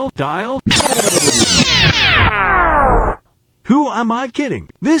 Who am I kidding?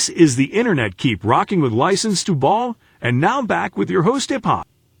 This is the internet. Keep rocking with License to Ball. And now back with your host, Hip Hop.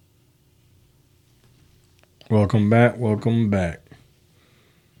 Welcome back. I'm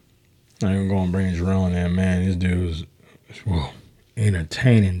going to bring Jerome in, man. This dude is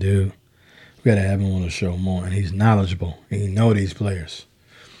entertaining, dude. We got to have him on the show more. And he's knowledgeable. And he know these players.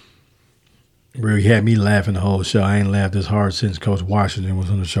 Really had me laughing the whole show. I ain't laughed this hard since Coach Washington was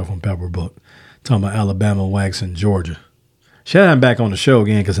on the show from Pepperbrook. Talking about Alabama waxing Georgia. Shout out back on the show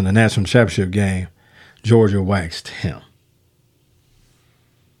again because in the national championship game, Georgia waxed him.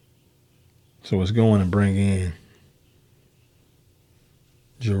 So let's go in and bring in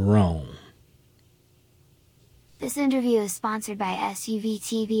Jerome. This interview is sponsored by SUV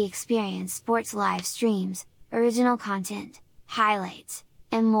TV Experience Sports Live Streams, original content, highlights,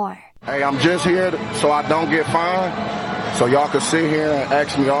 and more. Hey, I'm just here so I don't get fined, so y'all can sit here and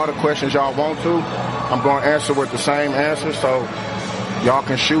ask me all the questions y'all want to. I'm going to answer with the same answer, so y'all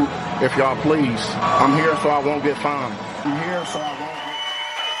can shoot if y'all please. I'm here so I won't get fined. I'm here so I won't get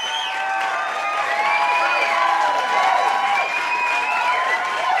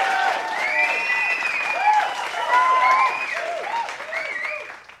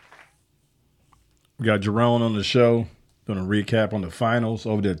We got Jerome on the show. Doing a recap on the finals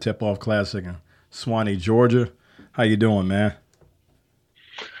over the Tip-Off Classic in Swanee, Georgia. How you doing, man?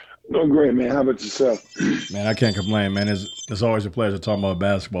 Doing great, man. How about yourself? Man, I can't complain, man. It's always a pleasure talking about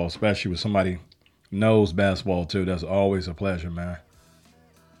basketball, especially with somebody who knows basketball, too. That's always a pleasure, man.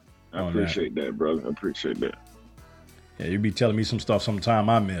 I appreciate that, brother. I appreciate that. Yeah, you be telling me some stuff sometime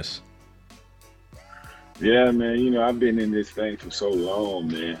I miss. Yeah, man. You know, I've been in this thing for so long,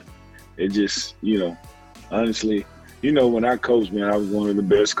 man. It just, you know, honestly, you know, when I coached, man, I was one of the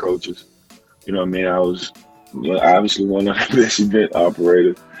best coaches. You know what I mean? I was obviously one of the best event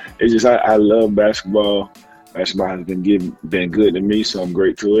operators. It's just I love basketball. Basketball has been good to me, so I'm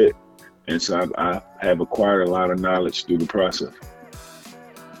great to it. And so I have acquired a lot of knowledge through the process.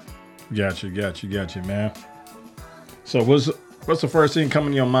 Gotcha, man. So what's the first thing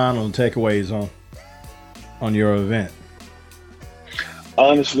coming to your mind on takeaways on your event?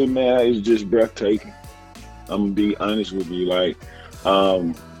 Honestly, man, it's just breathtaking. I'm gonna be honest with you. Like,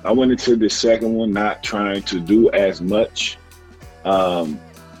 I went into the second one not trying to do as much, but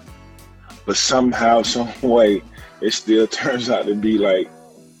somehow, some way, it still turns out to be like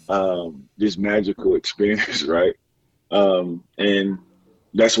this magical experience, right? And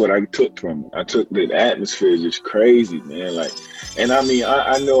that's what I took from it. I took the atmosphere is just crazy, man. Like, and I mean,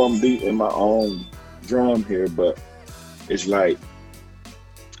 I know I'm beating my own drum here, but it's like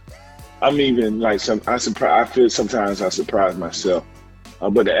I'm even like I feel sometimes I surprise myself.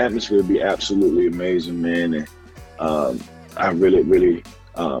 But the atmosphere would be absolutely amazing, man. And I really, really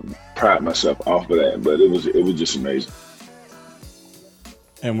pride myself off of that. But it was just amazing.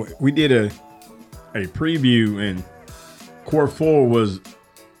 And we did a preview, and Court 4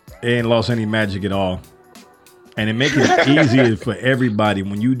 ain't lost any magic at all. And it makes it easier for everybody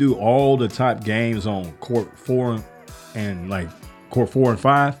when you do all the top games on Court 4 and like Court 4 and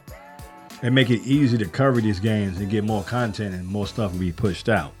 5. It make it easy to cover these games and get more content, and more stuff will be pushed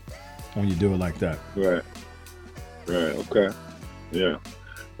out when you do it like that. Right. Okay. Yeah.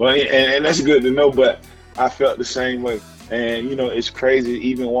 Well, and that's good to know, but I felt the same way. And, it's crazy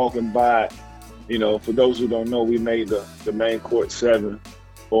even walking by, for those who don't know, we made the main court 7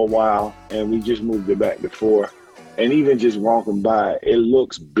 for a while, and we just moved it back to 4. And even just walking by, it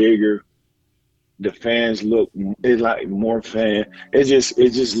looks bigger. The fans it's like more fan. It just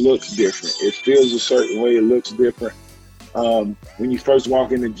looks different. It feels a certain way. It looks different. When you first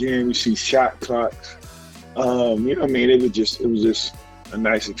walk in the gym, you see shot clocks. You know what I mean? It was just a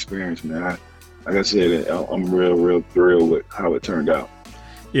nice experience, man. Like I said, I'm real thrilled with how it turned out.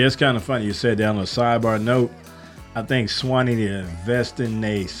 Yeah, it's kind of funny. You said that on a sidebar note. I think Swanee need to invest in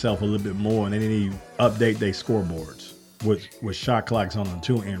themselves a little bit more, and they need to update their scoreboards with shot clocks on them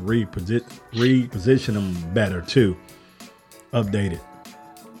too, and reposition them better too. Update it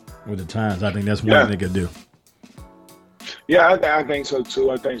with the times. I think that's one thing they could do. Yeah, I think so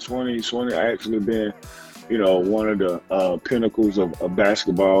too. I think Swanee actually been, one of the pinnacles of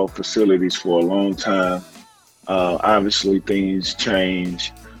basketball facilities for a long time. Obviously, things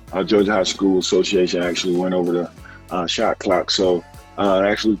change. Georgia High School Association actually went over the shot clock, so I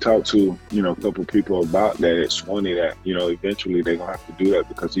actually talked to a couple of people about that at Swanee that eventually they're gonna have to do that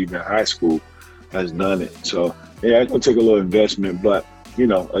because even high school has done it. So yeah, it's gonna take a little investment, but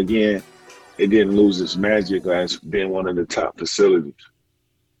again, it didn't lose its magic as being one of the top facilities.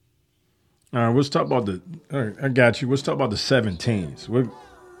 All right, let's talk about I got you. Let's talk about the 17s.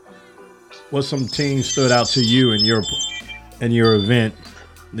 What some teams stood out to you in your event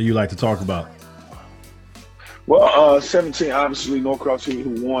that you like to talk about? Well, 17, obviously, Norcross Heat,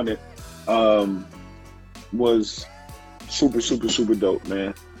 who won it, was super dope,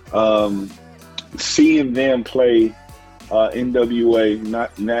 man. Seeing them play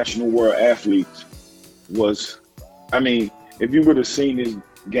NWA, National World Athletes, was, if you would have seen this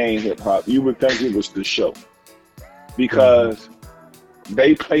game, hip-hop, you would think it was the show. Because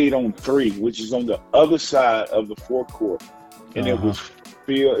they played on 3, which is on the other side of the forecourt. And it was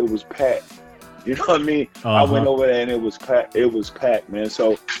packed. You know what I mean? I went over there and it was packed, man.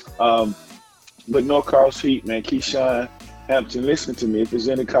 So, but Norcross Heat, man, Keyshawn Hampton, listen to me. If there's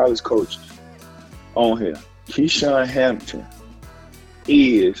any college coaches on here, Keyshawn Hampton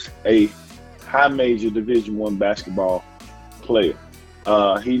is a high major Division I basketball player.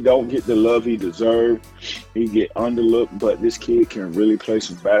 He don't get the love he deserves. He get underlooked, but this kid can really play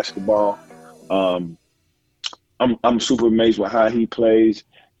some basketball. I'm super amazed with how he plays.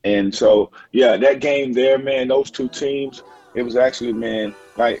 And so, yeah, that game there, man, those two teams, it was actually, man,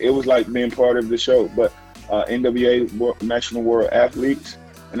 it was like being part of the show. But NWA, National World Athletes,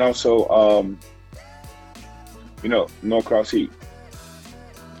 and also, Norcross Heat.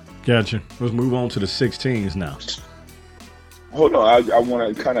 Gotcha. Let's move on to the 16s now. Hold on, I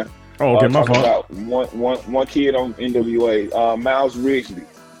want to kind of my talk fault. about one kid on NWA, Miles Rigsby,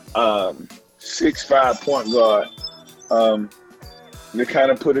 6'5" point guard. To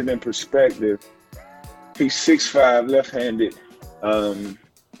kind of put it in perspective, he's 6'5", left-handed,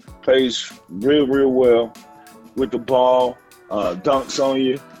 plays real well with the ball, dunks on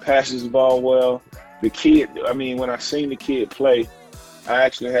you, passes the ball well. The kid, when I seen the kid play, I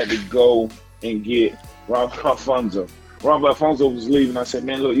actually had to go and get Rob Alfonso. Rob Alfonso was leaving. I said,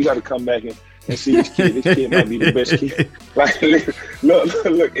 man, look, you got to come back and see this kid. This kid might be the best kid. Like,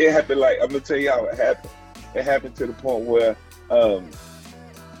 look, it happened. Like, I'm gonna tell you how it happened. It happened to the point where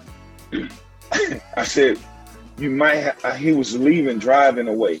I said, you might have, he was leaving, driving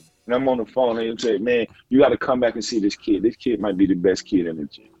away. And I'm on the phone and he said, man, you got to come back and see this kid. This kid might be the best kid in the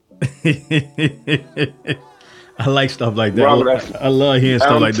gym. I like stuff like that. Robert, I love hearing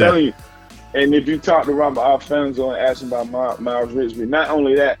stuff like that. You, and if you talk to Robert Alfonso and ask him about Miles Rigsby, not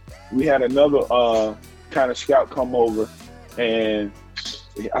only that, we had another kind of scout come over, and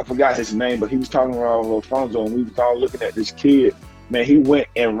I forgot his name, but he was talking to Robert Alfonso, and we was all looking at this kid. Man, he went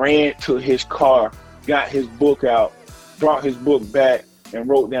and ran to his car, got his book out, brought his book back, and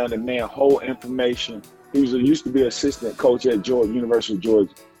wrote down the man's whole information. He used to be assistant coach at University of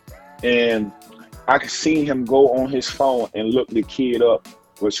Georgia. And I could see him go on his phone and look the kid up,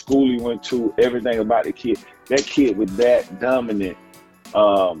 what school he went to, everything about the kid. That kid was that dominant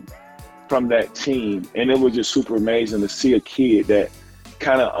from that team. And it was just super amazing to see a kid that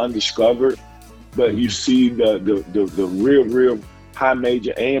kind of undiscovered, but you see the real high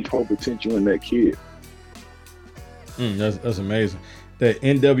major and pro potential in that kid. That's amazing. The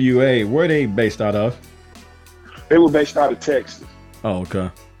NWA, where are they based out of? They were based out of Texas. Oh, okay.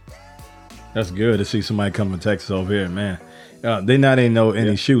 That's good to see somebody come from Texas over here, man. They not in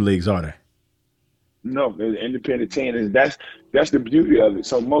any shoe leagues, are they? No, they're independent team, and that's the beauty of it.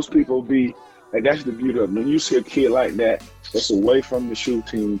 So most people be like, that's the beauty of it. When you see a kid like that, that's away from the shoe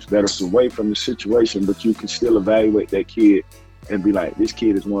teams, that's away from the situation, but you can still evaluate that kid and be like, this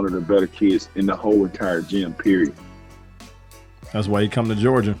kid is one of the better kids in the whole entire gym, period. That's why you come to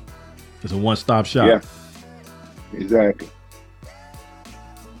Georgia. It's a one-stop shop. Yeah, exactly.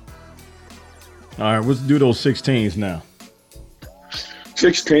 All right, let's do those 16s now.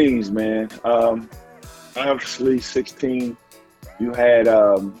 16s, man. Obviously, 16, you had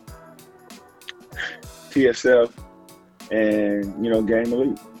TSF and, Game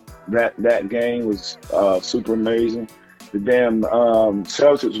Elite. That game was super amazing. The damn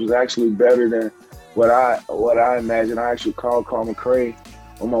Celtics was actually better than what I imagined. I actually called Carl McRae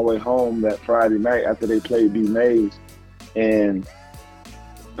on my way home that Friday night after they played Bmaze, and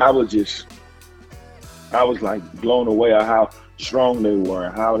I was like blown away at how strong they were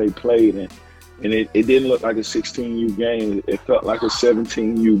and how they played, and it didn't look like a 16U game. It felt like a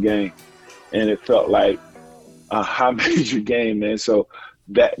 17U game, and it felt like a high major game, man. So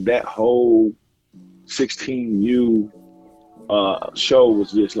that whole 16U show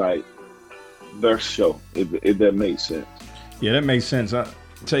was just like their show, if that makes sense. Yeah, that makes sense. I'll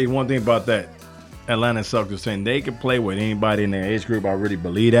tell you one thing about that Atlanta Celtics saying they can play with anybody in their age group. I really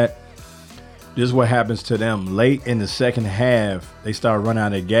believe that. This is what happens to them. Late in the second half, they start running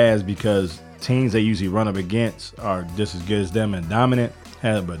out of gas because teams they usually run up against are just as good as them and dominant,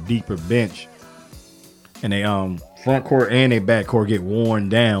 have a deeper bench. And they front court and their back court get worn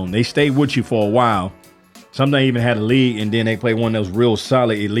down. They stay with you for a while. Some they even had a lead, and then they play one of those real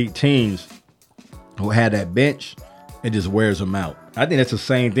solid elite teams who had that bench. It just wears them out. I think that's the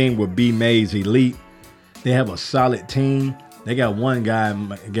same thing with Bmaze Elite. They have a solid team. They got one guy,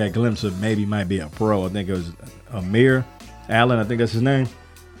 got a glimpse of maybe might be a pro. I think it was Amari Allen. I think that's his name.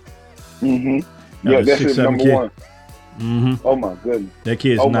 Mm-hmm. Yeah, that's his number kid. One. Mm-hmm. Oh, my goodness. That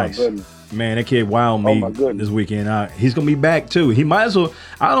kid's nice. Man, that kid wowed me this weekend. He's going to be back, too. He might as well.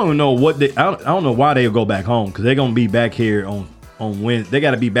 I don't know I don't know why they'll go back home, because they're going to be back here on Wednesday. They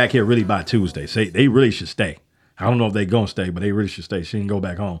got to be back here really by Tuesday. So they really should stay. I don't know if they're going to stay, but they really should stay. She can go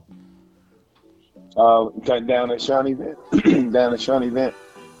back home. Down at Shawnee event. Down at Shawnee event.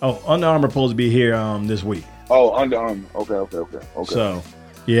 Oh, Under Armour supposed to be here this week. Oh, Under Armour. Okay. So,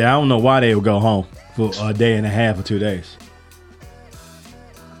 yeah, I don't know why they would go home for a day and a half or 2 days.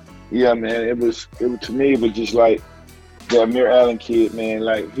 Yeah, man, it was to me, it was just like the Amari Allen kid, man.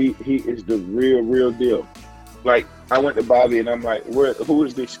 Like he is the real deal. Like I went to Bobby and I'm like, who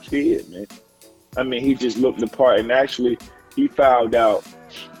is this kid, man? I mean, he just looked the part, and actually he fouled out.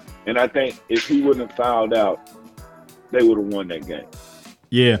 And I think if he wouldn't have fouled out, they would have won that game.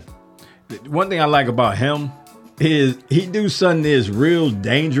 Yeah. One thing I like about him is he do something that's real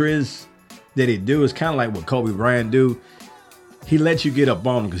dangerous that he do. It's kind of like what Kobe Bryant do. He lets you get up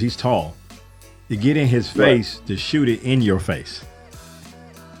on him because he's tall. You get in his face to shoot it in your face.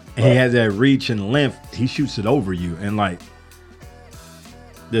 And he has that reach and length. He shoots it over you and like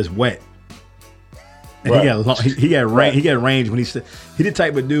this wet. And he got range. He got range when he the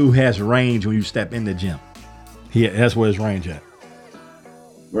type of dude who has range when you step in the gym. That's where his range at.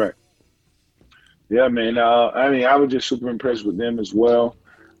 Right. Yeah, man. I mean, I was just super impressed with them as well.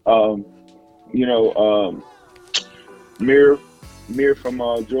 Mir Mir from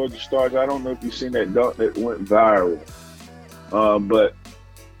Georgia Stars. I don't know if you've seen that dunk that went viral, but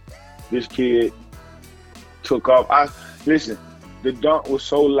this kid took off. Listen, the dunk was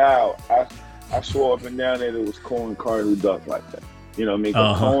so loud. I swore up and down that it was Cohen Carter who dunked like that. You know what I mean?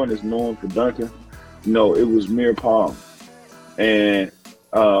 'Cause Cohen is known for dunking. No, it was Mir Palm, and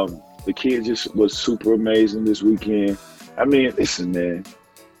the kid just was super amazing this weekend. I mean, listen, man.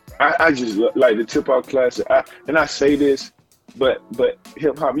 I just like the Tip Off Classic. And I say this, but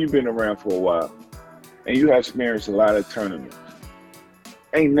hip hop, you've been around for a while, and you have experienced a lot of tournaments.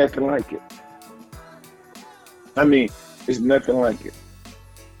 Ain't nothing like it. I mean, it's nothing like it.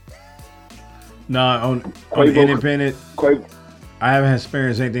 No, on the independent, I haven't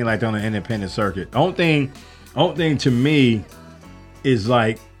experienced anything like that on the independent circuit. The only thing to me is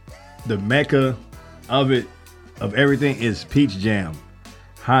like the mecca of everything is Peach Jam.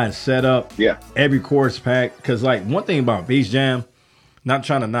 How it's set up. Yeah. Every course packed. Because like one thing about Peach Jam, not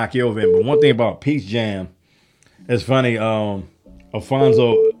trying to knock you over it, but one thing about Peach Jam, it's funny. Alfonso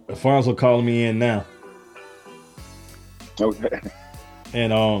calling me in now. Okay.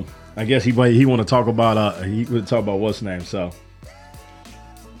 And I guess he want to talk about he would talk about what's name. So.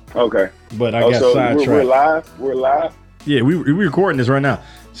 Okay. But I got so sidetracked. We're live. Yeah, we recording this right now.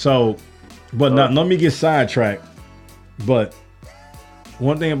 So, but not let me get sidetracked. But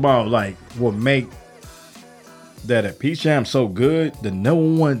one thing about like what make that a Peach Jam so good, the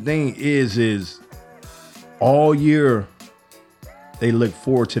number one thing is all year they look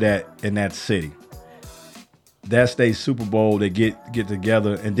forward to that in that city. That's their Super Bowl. They get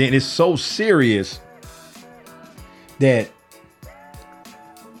together, and then it's so serious that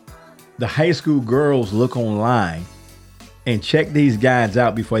the high school girls look online and check these guys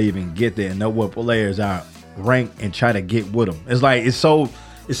out before they even get there and know what players are ranked and try to get with them. It's like it's so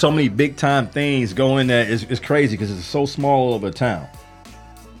many big time things going there. It's crazy because it's so small of a town.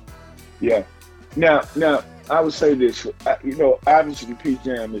 Yeah. Now I would say this. Obviously Peach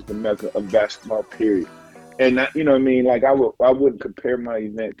Jam is the mecca of basketball. Period. And you know what I mean? Like I wouldn't compare my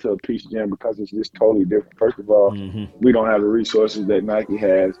event to a Peach Jam because it's just totally different. First of all, we don't have the resources that Nike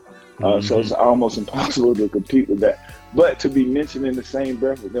has. So it's almost impossible to compete with that. But to be mentioned in the same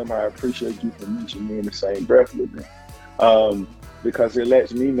breath with them, I appreciate you for mentioning me in the same breath with them. Because it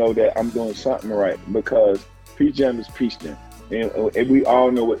lets me know that I'm doing something right. Because Peach Jam is Peach Jam. And we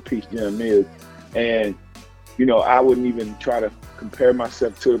all know what Peach Jam is. And, I wouldn't even try to compare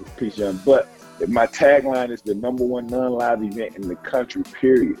myself to Peach Jam. But my tagline is the number one non-live event in the country,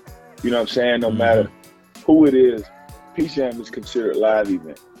 period. You know what I'm saying? No matter who it is, Peach Jam is considered a live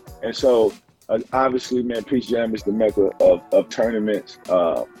event. And so, obviously, man, Peach Jam is the mecca of tournaments.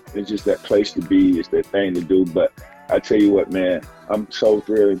 It's just that place to be. It's that thing to do. But I tell you what, man, I'm so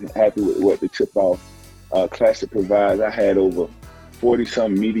thrilled and happy with what the Tip-Off Classic provides. I had over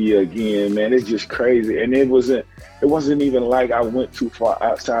 40-some media again, man. It's just crazy. And it wasn't even like I went too far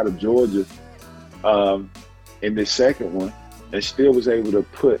outside of Georgia in the second one, and still was able to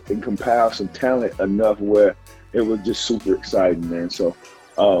put and compile some talent enough where it was just super exciting, man. So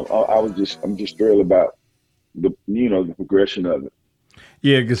I'm just thrilled about the progression of it.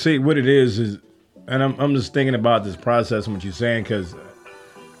 Yeah, because see what it is, and I'm just thinking about this process and what you're saying, because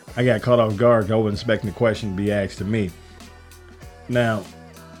I got caught off guard. I wasn't expecting the question to be asked to me. Now,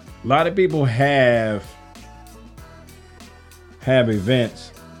 a lot of people have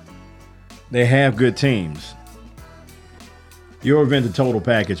events. They have good teams. Your event, the total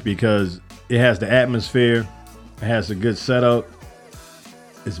package, because it has the atmosphere, it has a good setup,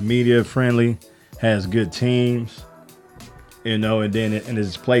 it's media friendly, has good teams, and then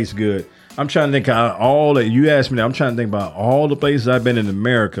it's placed good. I'm trying to think of all that you asked me that. I'm trying to think about all the places I've been in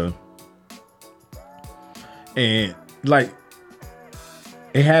America, and like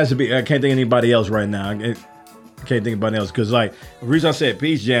it has to be. I can't think of anybody else right now. I can't think of anybody else because like the reason I said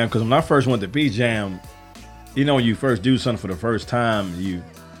Peach Jam, because when I first went to Peach Jam, when you first do something for the first time, you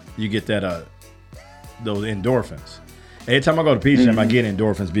get that those endorphins. Every time I go to Peach Jam, I get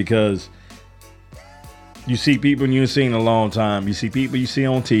endorphins because you see people you've seen in a long time. You see people you see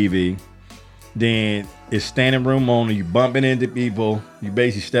on TV. Then it's standing room only. You bumping into people. You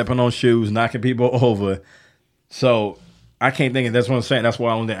basically stepping on shoes, knocking people over. So I can't think of, that's what I'm saying. That's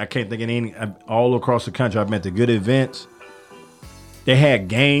why I can't think of any, all across the country. I've been to good events. They had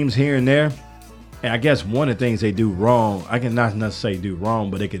games here and there. And I guess one of the things they do wrong, I can not necessarily do wrong,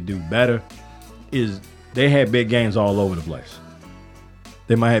 but they could do better, is they had big games all over the place.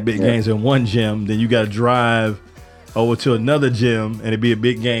 They might have big games in one gym, then you got to drive over to another gym and it'd be a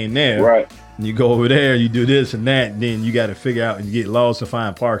big game there. Right. And you go over there, you do this and that, and then you got to figure out and you get lost to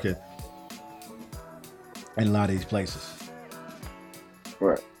find parking in a lot of these places.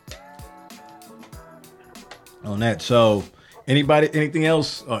 Right. On that. So, anything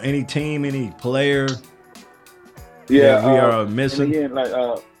else, or any team, any player that we are missing? And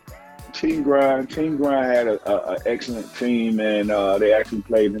again, Team Grind had a excellent team, and they actually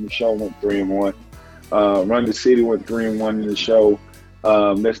played in the show, went 3-1. Run the City went 3-1 in the show.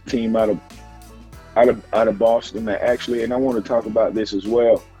 That's a team out of Boston that actually, and I want to talk about this as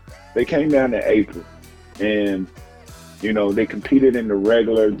well. They came down in April, and they competed in the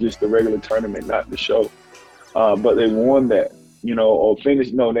regular tournament, not the show. But they won that, or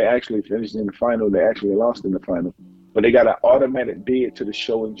finished. No, they actually finished in the final. They actually lost in the final, but they got an automatic bid to the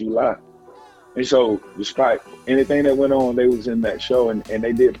show in July. And so, despite anything that went on, they was in that show, and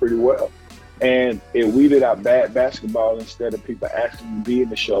they did pretty well. And it weeded out bad basketball. Instead of people asking to be in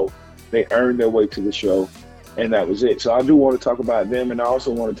the show, they earned their way to the show, and that was it. So I do want to talk about them, and I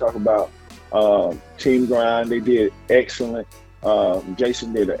also want to talk about Team Grind. They did excellent.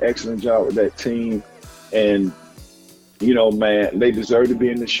 Jason did an excellent job with that team. And, man, they deserve to be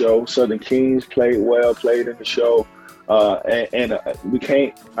in the show. Southern Kings played in the show. I'd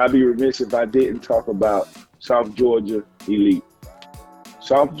be remiss if I didn't talk about South Georgia Elite.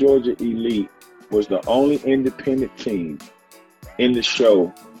 South Georgia Elite was the only independent team in the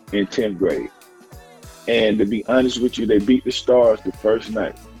show in 10th grade. And to be honest with you, they beat the Stars the first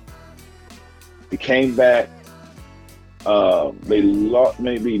night. They came back. They lost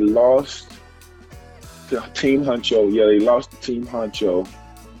to Team Huncho. Yeah, they lost to Team Huncho.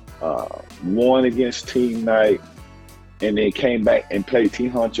 Won against Team Knight, and then came back and played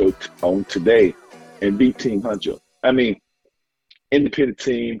Team Huncho on today and beat Team Huncho. I mean, independent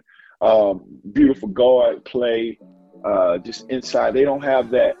team, beautiful guard play, just inside. They don't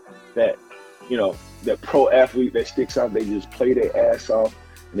have that pro athlete that sticks out. They just play their ass off,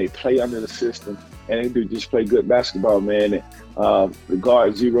 and they play under the system, and they do just play good basketball, man. And, the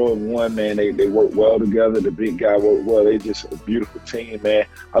guard 0 and 1, man, they work well together. The big guy worked well. They just a beautiful team, man.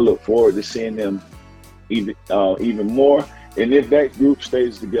 I look forward to seeing them even more. And if that group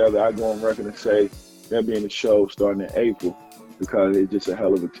stays together, I go on record and say they'll be in the show starting in April, because it's just a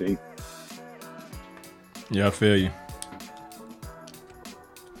hell of a team. Yeah, I feel you.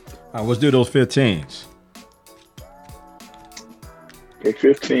 All right, let's do those 15s. Okay,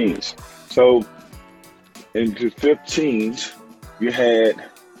 15s. So in the 15s, you had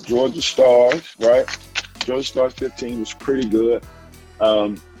Georgia Stars, right? Georgia Stars 15 was pretty good.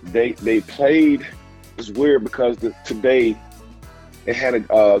 They played. It's weird because today they had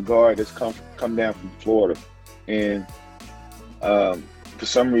a guard that's come down from Florida, and for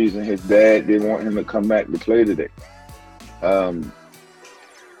some reason his dad didn't want him to come back to play today.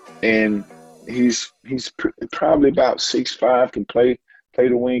 And he's probably about 6'5", can play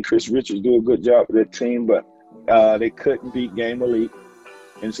the wing. Chris Richards do a good job with that team, but they couldn't beat Game Elite,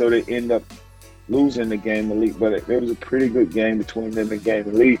 and so they end up losing the Game Elite. But there was a pretty good game between them and Game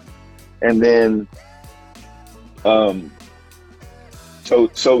Elite, and then so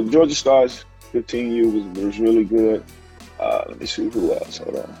Georgia Stars 15U was really good. Let me see who else.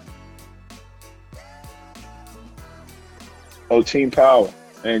 Hold on. Oh, Team Power.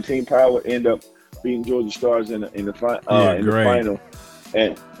 And Team Power end up beating Georgia Stars in the final.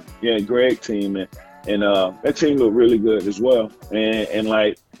 And yeah, Greg team, and that team looked really good as well. And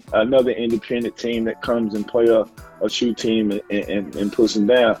like another independent team that comes and play a shoe team and puts them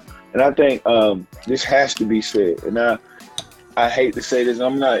down. And I think this has to be said. And I hate to say this.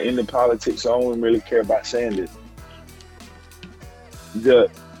 I'm not into politics, so I don't really care about saying this. The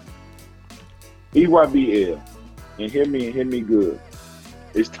EYBL, and hear me good,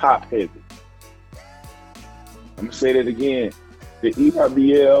 is top heavy. I'm gonna say that again. The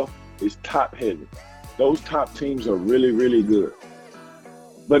EYBL is top heavy. Those top teams are really, really good.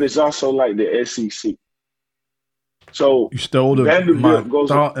 But it's also like the SEC. So you stole my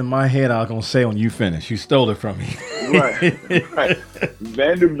thought in my head. I was gonna say when you finish, you stole it from me. Right.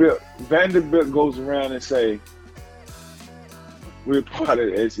 Vanderbilt goes around and say, we're part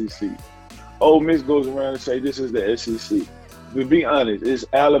of the SEC. Ole Miss goes around and say, this is the SEC. But be honest, it's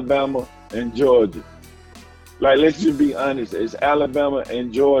Alabama and Georgia. Like, let's just be honest. It's Alabama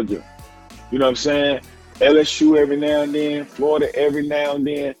and Georgia. You know what I'm saying? LSU every now and then, Florida every now and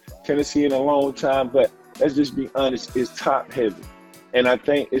then, Tennessee in a long time. But let's just be honest, it's top heavy. And I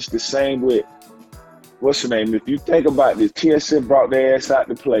think it's the same with, what's the name? If you think about this, TSM brought their ass out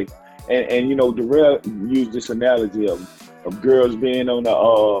to play. And you know, Darrell used this analogy of girls being on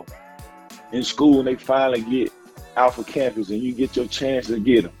the in school and they finally get out for campus and you get your chance to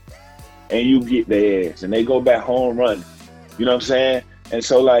get them. And you get their ass and they go back home running. You know what I'm saying? And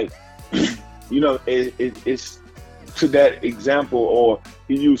so like, you know, it's to that example, or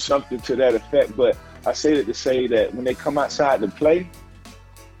he used something to that effect. But I say that to say that when they come outside to play,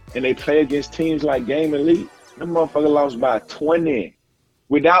 and they play against teams like Game Elite, them motherfuckers lost by 20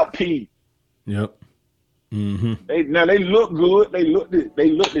 without P. Yep. Mm-hmm. They look good. They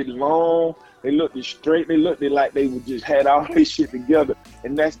looked it long. They looked it straight. They looked it like they would just had all this shit together.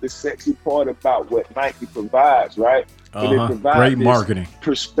 And that's the sexy part about what Nike provides, right? So they provide great this marketing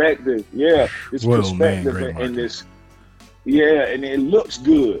perspective. Yeah, this perspective and this. Yeah, and it looks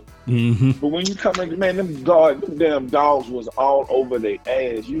good. Mm-hmm. But when you come in, man, them damn dogs was all over their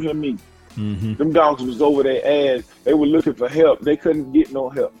ass. You hear me? Mm-hmm. Them dogs was over their ass. They were looking for help. They couldn't get no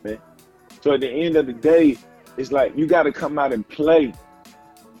help, man. So at the end of the day, it's like you got to come out and play.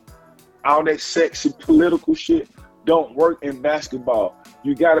 All that sexy political shit don't work in basketball.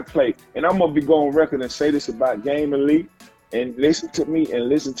 You got to play. And I'm going to be going record and say this about Game Elite. And listen to me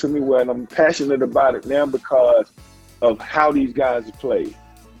when I'm passionate about it now because of how these guys have played.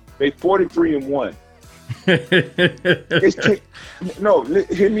 They 43-1.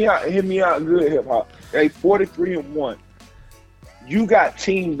 Hear me out good, hip hop. They 43-1. You got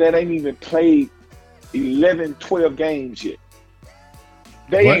teams that ain't even played 11, 12 games yet.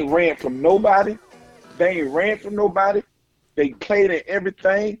 They ain't ran from nobody. They played in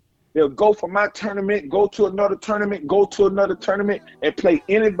everything. They'll go from my tournament, go to another tournament, and play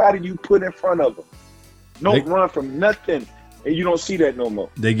anybody you put in front of them. No run from nothing, and you don't see that no more.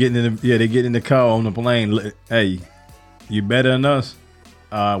 They get in the car on the plane. Hey, you better than us?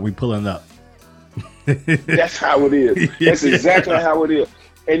 We pulling up. That's how it is. That's exactly how it is.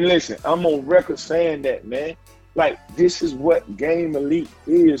 And listen, I'm on record saying that, man. Like, this is what Game Elite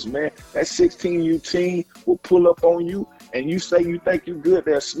is, man. That 16U team will pull up on you, and you say you think you good,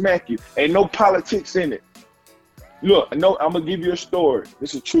 they'll smack you. Ain't no politics in it. Look, I'm going to give you a story.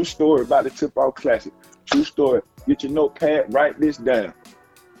 This is a true story about the Tip-Off Classic. True story. Get your notepad, write this down.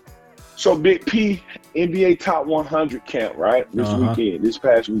 So Big P, NBA Top 100 camp, right? This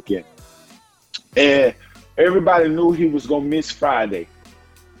past weekend. And everybody knew he was going to miss Friday.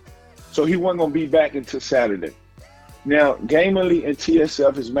 So he wasn't going to be back until Saturday. Now, Game Elite and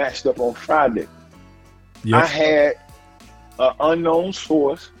TSF is matched up on Friday. Yep. I had an unknown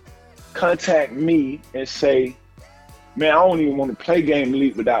source contact me and say, man, I don't even want to play Game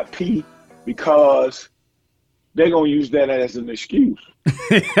Elite without P because they're going to use that as an excuse.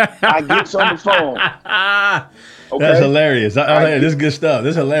 I get on the phone. Okay? That's hilarious. This is good stuff.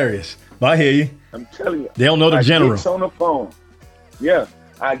 This is hilarious. But I hear you. I'm telling you. They don't know the general. I gets on the phone. Yeah.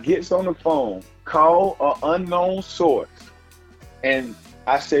 I gets on the phone, call an unknown source, and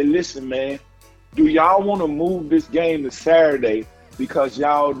I say, listen, man, do y'all want to move this game to Saturday because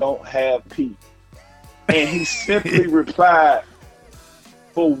y'all don't have P? And he simply replied,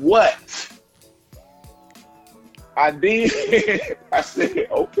 for what? I said,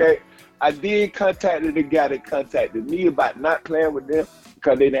 okay. I did contact the guy that contacted me about not playing with them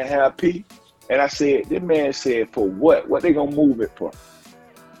because they didn't have P. And I said, this man said, for what? What they going to move it for?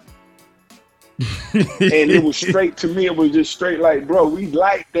 And it was straight to me. It was just straight like, bro, we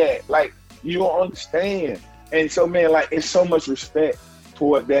like that. Like, you don't understand. And so, man, like, it's so much respect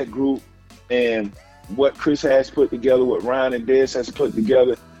toward that group and what Chris has put together, what Ryan and Des has put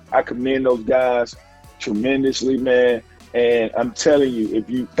together. I commend those guys tremendously, man. And I'm telling you, if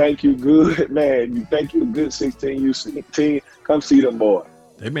you think you good, man, you think you're a good 16U team, come see them boys.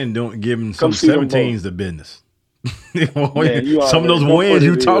 They've been giving some 17s the business. Man, some of those wins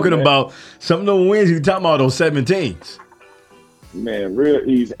you talking about, those 17s. Man, real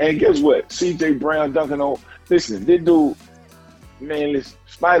easy. And guess what? CJ Brown dunking on. Listen, this dude, man, listen,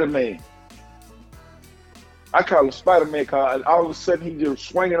 Spider-Man. I call him Spider-Man because all of a sudden he just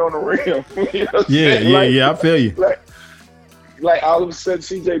swinging on the rim. You know yeah, I feel you. Like all of a sudden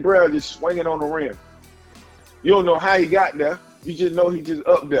CJ Brown just swinging on the rim. You don't know how he got there. You just know he just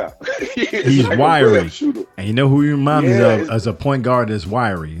up there. He's like wiry. And you know who he reminds me of as a point guard that's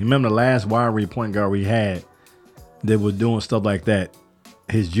wiry? You remember the last wiry point guard we had that was doing stuff like that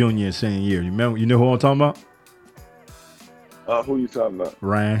his junior and senior year? You know who I'm talking about? Who you talking about?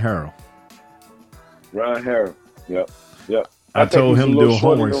 Ryan Harrell. Ryan Harrell. Yep. I told him to do a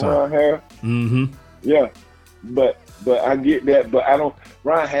homework Ryan Harrell. Mm-hmm. Yeah. But I get that. But I don't.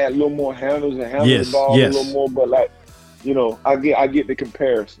 Ryan had a little more handles and handled the ball a little more. But like, you know, I get the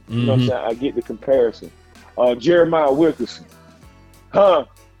comparison. You know what I'm saying? I get the comparison. Jeremiah Wilkerson. How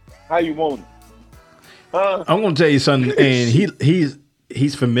you want it? I'm gonna tell you something, and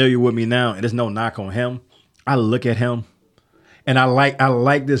he's familiar with me now, and there's no knock on him. I look at him, and I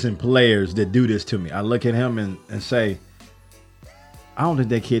like this in players that do this to me. I look at him and say, I don't think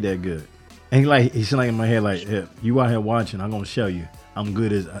that kid that good. And he's like in my head, like, hey, you out here watching, I'm gonna show you. I'm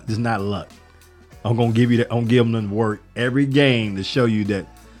good as this is not luck. I'm gonna give you that. I'm gonna give them the work every game to show you that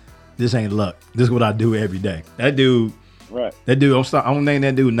this ain't luck. This is what I do every day. That dude, right? That dude, I'm gonna name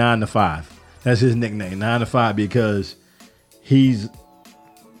that dude 9 to 5. That's his nickname, 9 to 5, because he's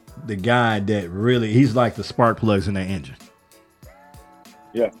the guy that really, he's like the spark plugs in that engine.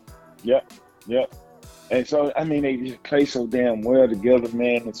 Yeah. And so, I mean, they just play so damn well together,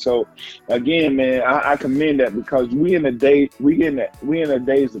 man. And so, again, man, I commend that, because we in the days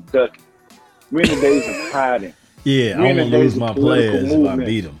of ducking. We're in the days of hiding. Yeah, I don't want to lose my players if I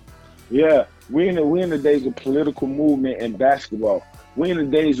beat them. Yeah, we're in the days of political movement and basketball. We're in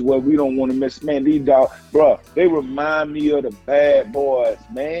the days where we don't want to miss. Man, these dogs, bro, they remind me of the bad boys,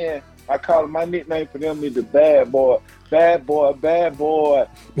 man. I call them, my nickname for them is the bad boy. Bad boy,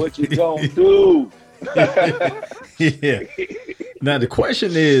 what you gonna do? Yeah. Now the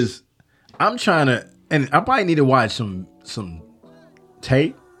question is, I'm trying to, and I probably need to watch some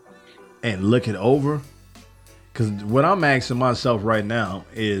tape and look it over, because what I'm asking myself right now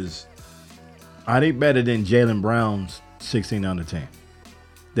is, are they better than Jaylen Brown's 16 under 10?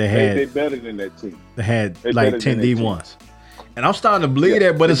 They better than that team. They had like 10 D1s, and I'm starting to believe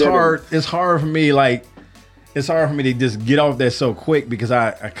that, but it's hard. It's hard for me. Like, it's hard for me to just get off that so quick, because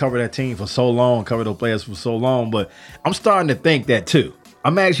I covered that team for so long, covered those players for so long. But I'm starting to think that too.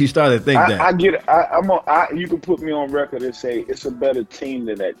 I'm actually starting to think that. I get it. You can put me on record and say it's a better team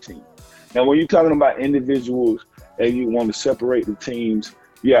than that team. Now, when you're talking about individuals and you want to separate the teams,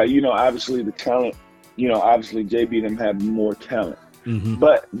 yeah, obviously the talent, obviously JB and them have more talent. Mm-hmm.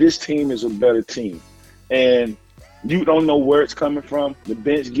 But this team is a better team. And you don't know where it's coming from. The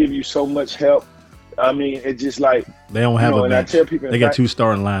bench give you so much help. I mean, it's just like they don't have a bench. I tell people, they got 2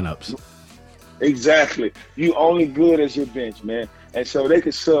 starting lineups. Exactly. You only good as your bench, man. And so they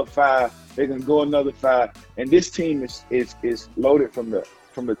can sub 5, they can go another 5. And this team is loaded from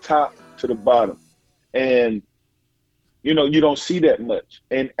the top to the bottom. And you don't see that much.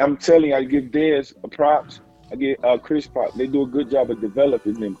 And I'm telling you, I give Dez props. I give Chris props. They do a good job of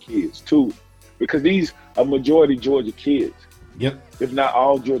developing them kids too, because these are majority Georgia kids. Yep. If not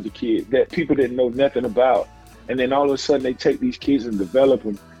all Georgia kids that people didn't know nothing about, and then all of a sudden they take these kids and develop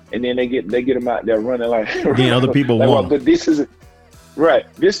them, and then they get them out there running like. Again, other people want. But this is right.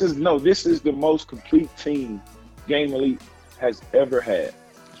 This is the most complete team Game Elite has ever had.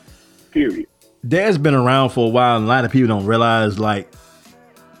 Period. Dad's been around for a while, and a lot of people don't realize, like,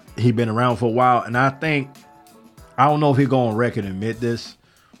 he been around for a while. And I don't know if he'll go on record and admit this,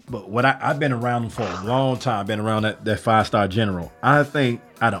 but I've been around him for a long time. I've been around that 5-star general. I think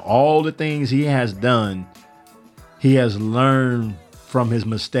out of all the things he has done, he has learned from his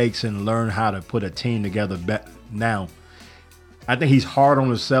mistakes and learned how to put a team together now. I think he's hard on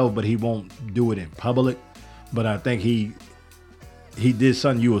himself, but he won't do it in public. But I think he did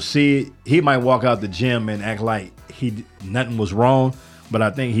something, you will see it. He might walk out the gym and act like nothing was wrong, but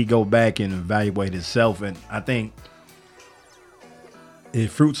I think he go back and evaluate himself. And I think the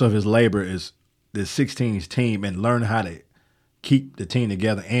fruits of his labor is the 16's team, and learn how to keep the team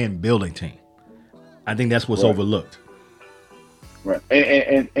together and building team. I think that's what's overlooked. Right.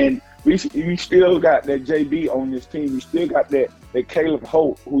 And we still got that JB on this team. We still got that Caleb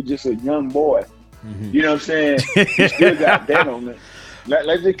Holt, who's just a young boy. Mm-hmm. You know what I'm saying? You still got that on it.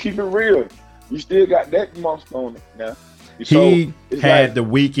 Let's just keep it real. You still got that monster on it now. He had the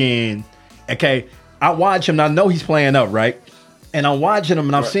weekend. Okay, I watch him. And I know he's playing up, right? And I'm watching him,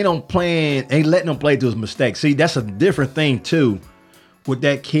 and I've seen him playing. Ain't letting him play through his mistakes. See, that's a different thing too. With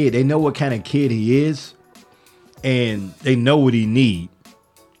that kid, they know what kind of kid he is, and they know what he need.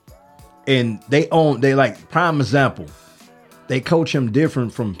 And they like, prime example. They coach him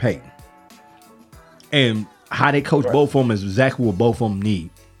different from Peyton. And how they coach both of them is exactly what both of them need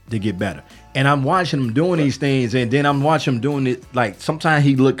to get better. And I'm watching him doing these things, and then I'm watching him doing it. Like, sometimes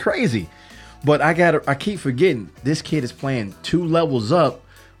he look crazy, but I keep forgetting this kid is playing 2 levels up.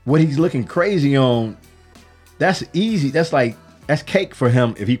 What he's looking crazy on, that's easy. That's cake for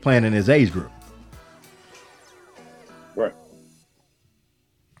him if he's playing in his age group. Right.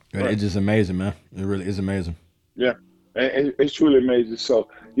 It's just amazing, man. It really is amazing. Yeah. It's truly amazing. So,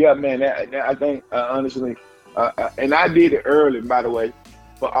 yeah, man, I think, honestly, and I did it early, by the way,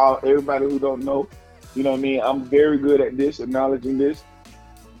 for everybody who don't know, you know what I mean? I'm very good at this, acknowledging this.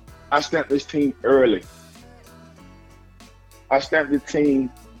 I stamped this team early. I stamped the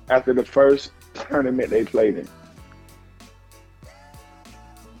team after the first tournament they played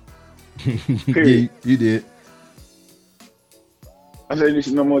in. Period. You did. I said, this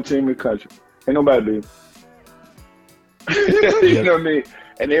is no more team in the country. Ain't nobody do. You know what I mean?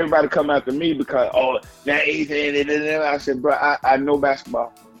 And everybody come after me because, oh, that Ethan. I said, bro, I know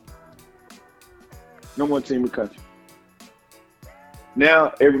basketball. No one team in the country.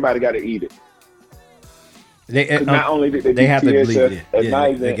 Now everybody got to eat it. Not only did they beat have to believe TSF it. at Yeah, my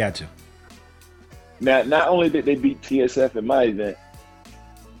they event. got you. Now, not only did they beat TSF at my event,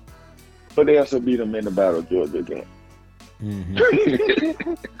 but they also beat them in the Battle of Georgia game.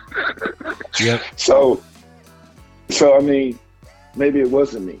 Mm-hmm. Yep. So I mean, maybe it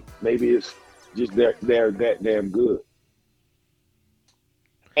wasn't me. Maybe it's just they're that damn good.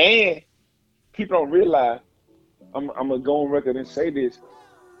 And people don't realize, I'm gonna go on record and say this.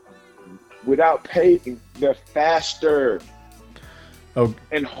 Without Peyton, they're faster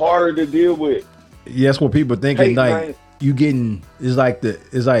and harder to deal with. Yeah, that's what people are thinking. Peyton, Like right? you getting it's like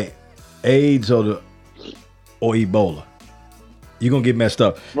AIDS or Ebola. You're gonna get messed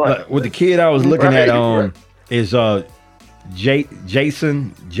up. Right. With the kid I was looking Right, at right. is Jace.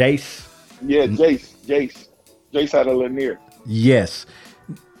 Yeah, Jace out of Lanier. Yes.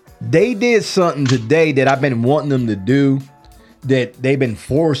 They did something today that I've been wanting them to do, that they've been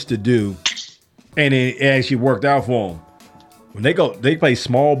forced to do, and it actually worked out for them. When they play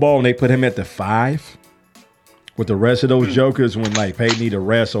small ball and they put him at the 5 with the rest of those jokers when like Peyton need a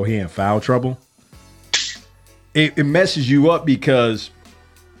rest or he in foul trouble. It messes you up because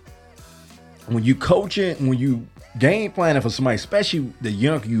when you coaching, when you game planning for somebody, especially the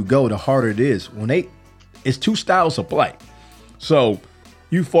younger you go, the harder it is. It's 2 styles of play. So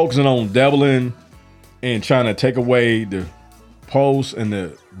you focusing on doubling and trying to take away the post and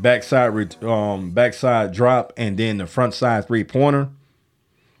the backside drop and then the front side 3-pointer.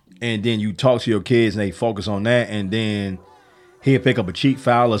 And then you talk to your kids and they focus on that, and then he'll pick up a cheap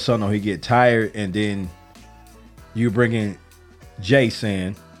foul or something, or he get tired, and then you bring in Jace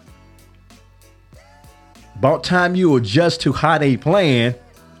in. About time you adjust to how they playing,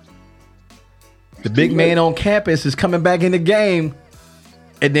 the big man on campus is coming back in the game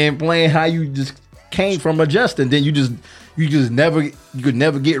and then playing how you just came from adjusting. Then you could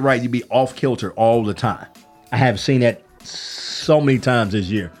never get right. You be off kilter all the time. I have seen that so many times this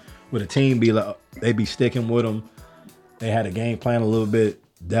year, where the team be like, they be sticking with them. They had a game plan a little bit,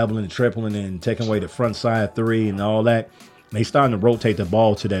 doubling and tripling and taking away the front side 3 and all that. They starting to rotate the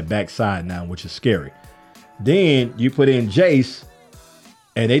ball to that backside now, which is scary. Then you put in Jace,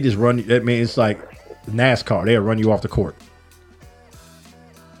 and they just run. That means it's like NASCAR. They'll run you off the court.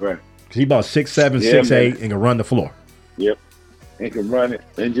 Right. Because he about 6'7", 6'8", and can run the floor. Yep. And can run it.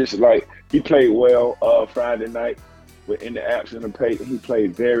 And just like he played well Friday night in the absence of Peyton. He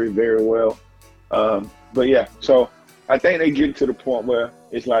played very, very well. But yeah, so I think they get to the point where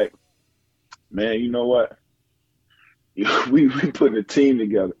it's like, man, you know what? We putting a team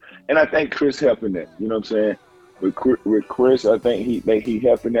together. And I think Chris helping that. You know what I'm saying? With Chris, I think he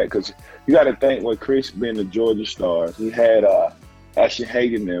helping that, because you got to think, with Chris being the Georgia Stars, he had Ashton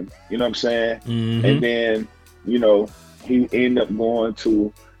Hagen them. You know what I'm saying? Mm-hmm. And then, you know, he ended up going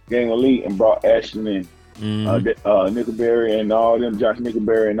to Gang Elite and brought Ashton in. Mm-hmm. Nickelberry and all them, Josh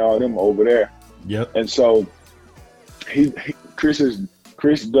Nickelberry and all them over there. Yep. And so Chris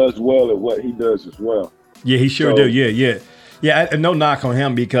does well at what he does as well. Yeah, he sure do. Yeah. No knock on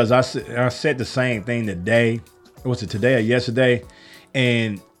him, because I said the same thing today. Was it today or yesterday?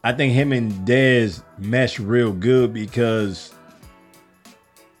 And I think him and Dez mesh real good, because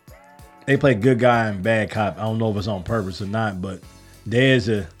they play good guy and bad cop. I don't know if it's on purpose or not, but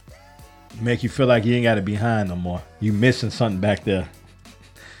Dez make you feel like you ain't got to be behind no more. You missing something back there.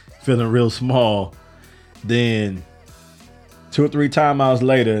 Feeling real small. Then 2 or 3 timeouts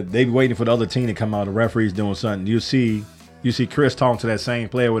later, they be waiting for the other team to come out. The referee's doing something. You see Chris talking to that same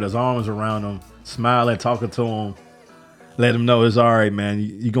player with his arms around him, smiling, talking to him, let him know it's all right, man.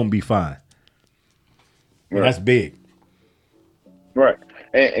 You're going to be fine. Right. That's big. Right.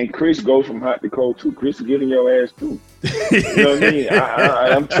 And Chris goes from hot to cold, too. Chris is getting your ass, too. You know what I mean?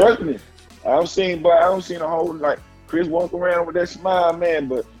 I'm trusting him. I don't see a whole, like, Chris walk around with that smile, man,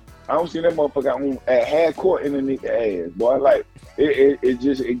 but I don't see that motherfucker at half court underneath the ass, boy. Like,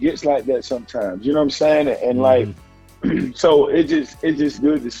 it gets like that sometimes. You know what I'm saying? And like, so it's just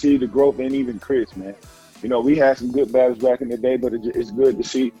good to see the growth in even Chris, man. You know, we had some good battles back in the day, but it's good to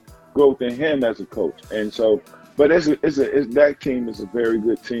see growth in him as a coach. And so, but that team is a very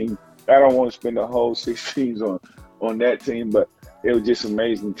good team. I don't want to spend the whole 6 teams on that team, but it was just an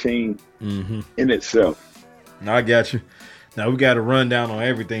amazing team in itself. No, I got you. Now we got to run down on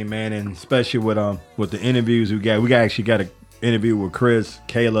everything, man, and especially with the interviews we got. We actually got an interview with Chris,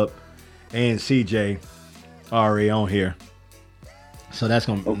 Caleb, and CJ already on here. So that's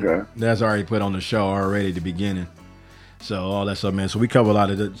already put on the show already at the beginning. So all that stuff, man. So we cover a lot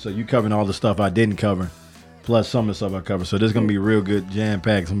of it. So you covering all the stuff I didn't cover, plus some of the stuff I covered. So this is gonna be real good, jam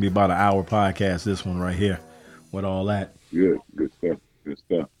packed. It's gonna be about an hour podcast. This one right here, with all that. Good stuff. Good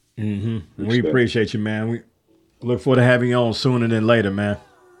stuff. Mm-hmm. We appreciate you, man. We look forward to having you on sooner than later, man.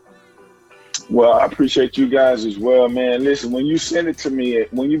 Well, I appreciate you guys as well, man. Listen, when you send it to me,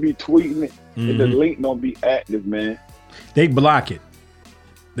 when you be tweeting it, the link don't be active, man. They block it.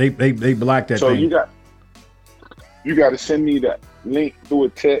 They block that so thing. You got to send me that link through a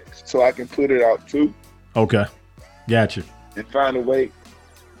text so I can put it out too. Okay, gotcha. And find a way.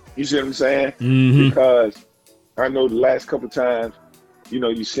 You see what I'm saying? Mm-hmm. Because I know the last couple times,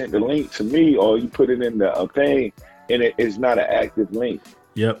 you sent the link to me or you put it in the thing, and it is not an active link.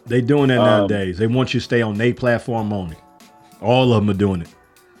 Yep, they doing that nowadays. They want you to stay on their platform only. All of them are doing it.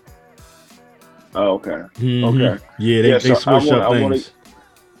 Oh, okay. Mm-hmm. Okay. Yeah, they so switch up things.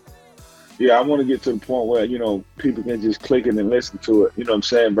 I want to get to the point where, people can just click it and listen to it, you know what I'm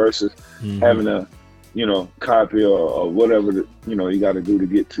saying, versus having a, copy or whatever, you got to do to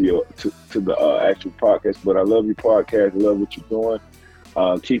get to the actual podcast. But I love your podcast. I love what you're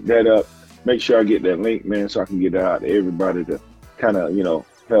doing. Keep that up. Make sure I get that link, man, so I can get it out to everybody to kind of,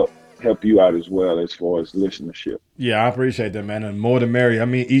 help you out as well as far as listenership. Yeah, I appreciate that, man. And more the merrier. I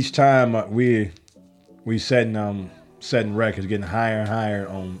mean, each time we setting records, getting higher and higher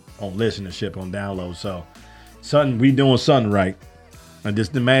on listenership, on downloads. So we doing something right. And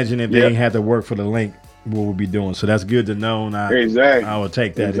just imagine if they ain't had to work for the link, what we'll be doing. So that's good to know. And I will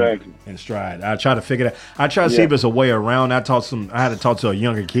take that in stride. I try to figure that. I try to see if it's a way around. I had to talk to a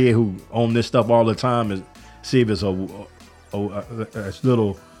younger kid who owned this stuff all the time and see if it's a little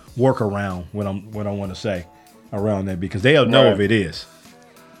workaround what I want to say around that, because they'll know if it is.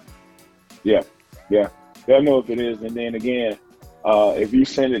 Yeah. They'll know if it is, and then again, if you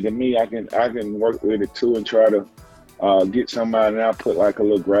send it to me, I can work with it too and try to get somebody, and I'll put like a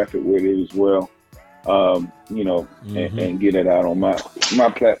little graphic with it as well, and get it out on my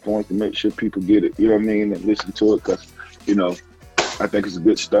platforms to make sure people get it. You know what I mean, and listen to it, because I think it's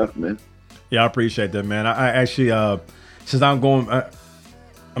good stuff, man. Yeah, I appreciate that, man. I actually, since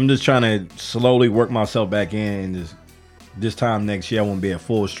I'm just trying to slowly work myself back in. This time next year, I won't be at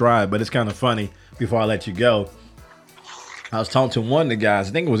full stride, but it's kind of funny. Before I let you go, I was talking to one of the guys.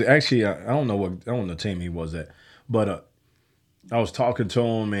 I think it was actually, I don't know what team he was at, but I was talking to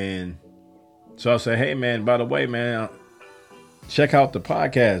him, and so I said, "Hey, man, by the way, man, check out the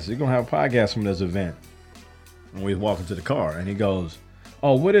podcast. You're gonna have a podcast from this event." And we was walking to the car, and he goes,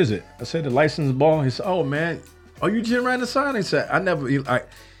 "Oh, what is it?" I said, "The licensed ball." He said, "Oh, man, you just ran the sign?" He said,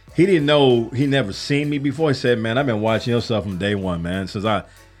 he didn't know, he never seen me before. He said, "Man, I've been watching your stuff from day one, man,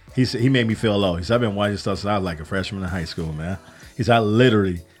 He said he made me feel low. He said, "I've been watching stuff since I was like a freshman in high school, man." He said, "I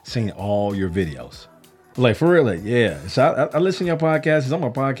literally seen all your videos." I was like, "For real?" Like, yeah. So I listen to your podcast. I'm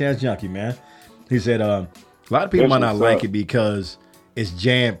a podcast junkie, man. He said, a lot of people might not like it because it's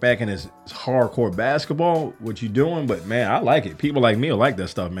jammed back in it's hardcore basketball, what you doing, but man, I like it. People like me will like that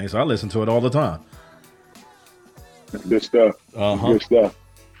stuff, man. So I listen to it all the time. Good stuff. Good stuff.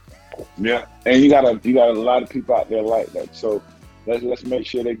 Yeah. And you got a lot of people out there like that. So let's make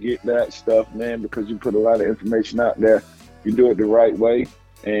sure they get that stuff, man, because you put a lot of information out there. You do it the right way,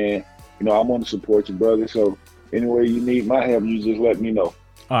 and I want to support you, brother. So any way you need my help, you just let me know.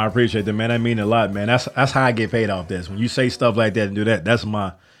 Oh, I appreciate that, man. I mean a lot, man. That's how I get paid off this. When you say stuff like that and do that, that's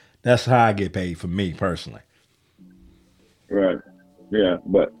how I get paid for me personally. Right. Yeah,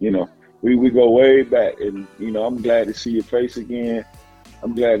 but we go way back, and I'm glad to see your face again.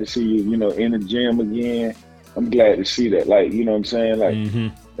 I'm glad to see you, in the gym again. I'm glad to see that. Like, you know what I'm saying? Like,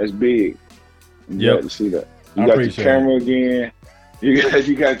 that's big. I'm glad to see that. You got your camera again. You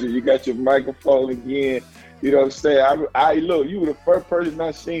got your microphone again. You know what I'm saying? I look, you were the first person I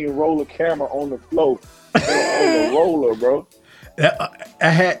seen roll a camera on the floor on the roller, bro. I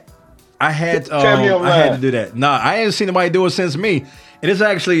had to do that. Nah, I ain't seen nobody do it since me. And it's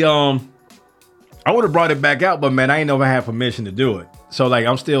actually I would have brought it back out, but man, I ain't know if I had permission to do it. So like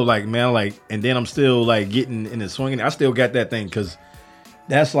I'm still like, man, like, and then I'm still like getting in the swinging. I still got that thing, because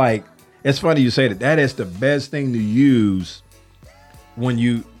that's like, it's funny you say that. That is the best thing to use when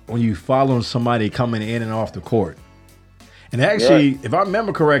you following somebody coming in and off the court. And actually, if I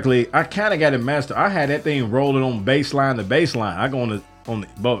remember correctly, I kind of got it mastered. I had that thing rolling on baseline to baseline. I go on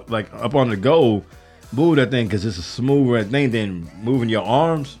the like up on the goal, move that thing, because it's a smoother thing than moving your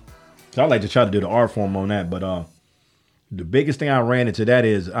arms. So I like to try to do the art form on that, but the biggest thing I ran into that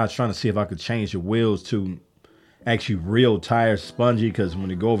is I was trying to see if I could change the wheels to actually real tire spongy, because when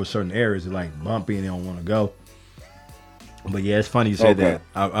they go over certain areas, they're like bumpy and they don't want to go. But yeah, it's funny you said that.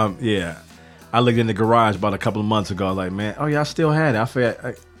 I looked in the garage about a couple of months ago. Like, man, oh yeah, I still had it. I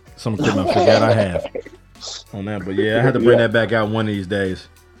forgot some equipment I forgot I have on that. But yeah, I had to bring that back out one of these days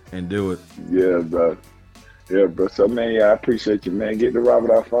and do it. Yeah, bro. Yeah, bro. So, man, yeah, I appreciate you, man. Get to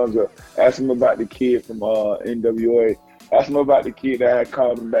Robert Alfonso. Ask him about the kid from NWA. Ask him about the kid that had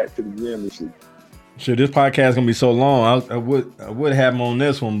called him back to the gym and shit. Sure, this podcast is gonna be so long. I would have him on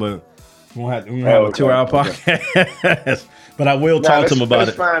this one, but we're gonna have a 2-hour podcast. But I will talk to him about it.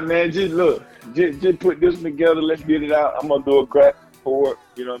 That's fine, man. Just look, just put this one together. Let's get it out. I'm gonna do a graphic for it.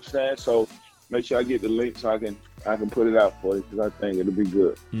 You know what I'm saying? So make sure I get the link so I can put it out for you because I think it'll be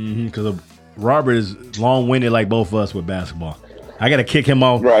good. Because Robert is long-winded like both of us with basketball. I got to kick him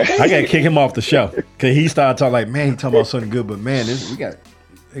off. Right. I got to kick him off the show because he started talking like, man, he talking about something good, but man,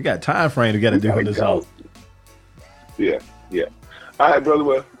 we got time frame we got to do on this house. Yeah. All right, brother.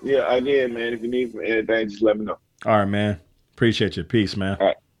 Well, yeah, again, man. If you need anything, just let me know. All right, man. Appreciate your peace, man. All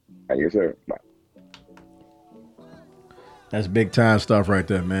right. Yes, sir. Bye. That's big time stuff right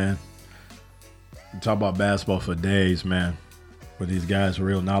there, man. You talk about basketball for days, man. But these guys are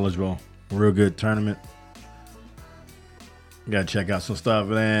real knowledgeable. Real good tournament. You got to check out some stuff,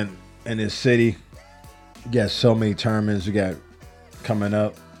 man. In this city, you got so many tournaments. You got coming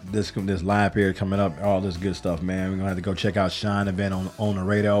up. This live period coming up. All this good stuff, man. We're going to have to go check out Shine event on the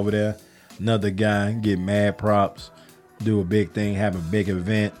radar over there. Another guy, get mad props. Do a big thing. Have a big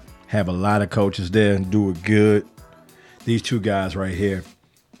event. Have a lot of coaches there and do it good. These two guys right here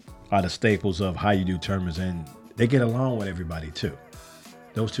are the staples of how you do tournaments, and they get along with everybody too.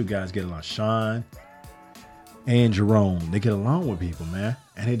 Those two guys get along. Sean and Jerome, they get along with people, man.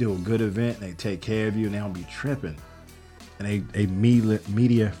 And they do a good event. They take care of you, and they don't be tripping. And they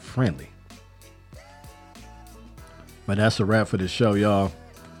media friendly. But that's a wrap for the show, y'all.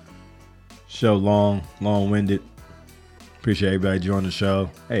 Show long-winded. Appreciate everybody joining the show.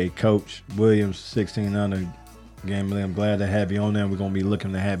 Hey, Coach Williams, 16 under. Again, I'm glad to have you on there. We're going to be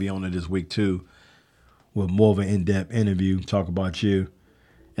looking to have you on there this week, too, with more of an in-depth interview, talk about you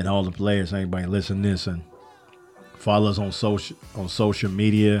and all the players, anybody listening to this, and follow us on social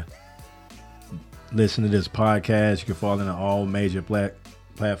media. Listen to this podcast. You can follow on all major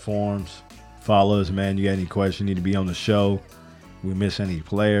platforms. Follow us, man. You got any questions, you need to be on the show. We miss any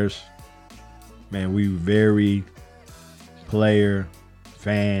players. Man, we very player,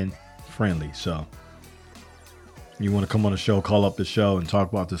 fan friendly. So you want to come on the show, call up the show and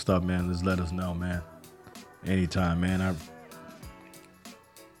talk about this stuff, man, just let us know, man. Anytime, man.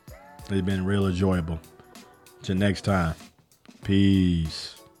 It's been real enjoyable. Till next time.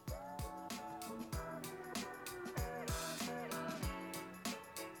 Peace.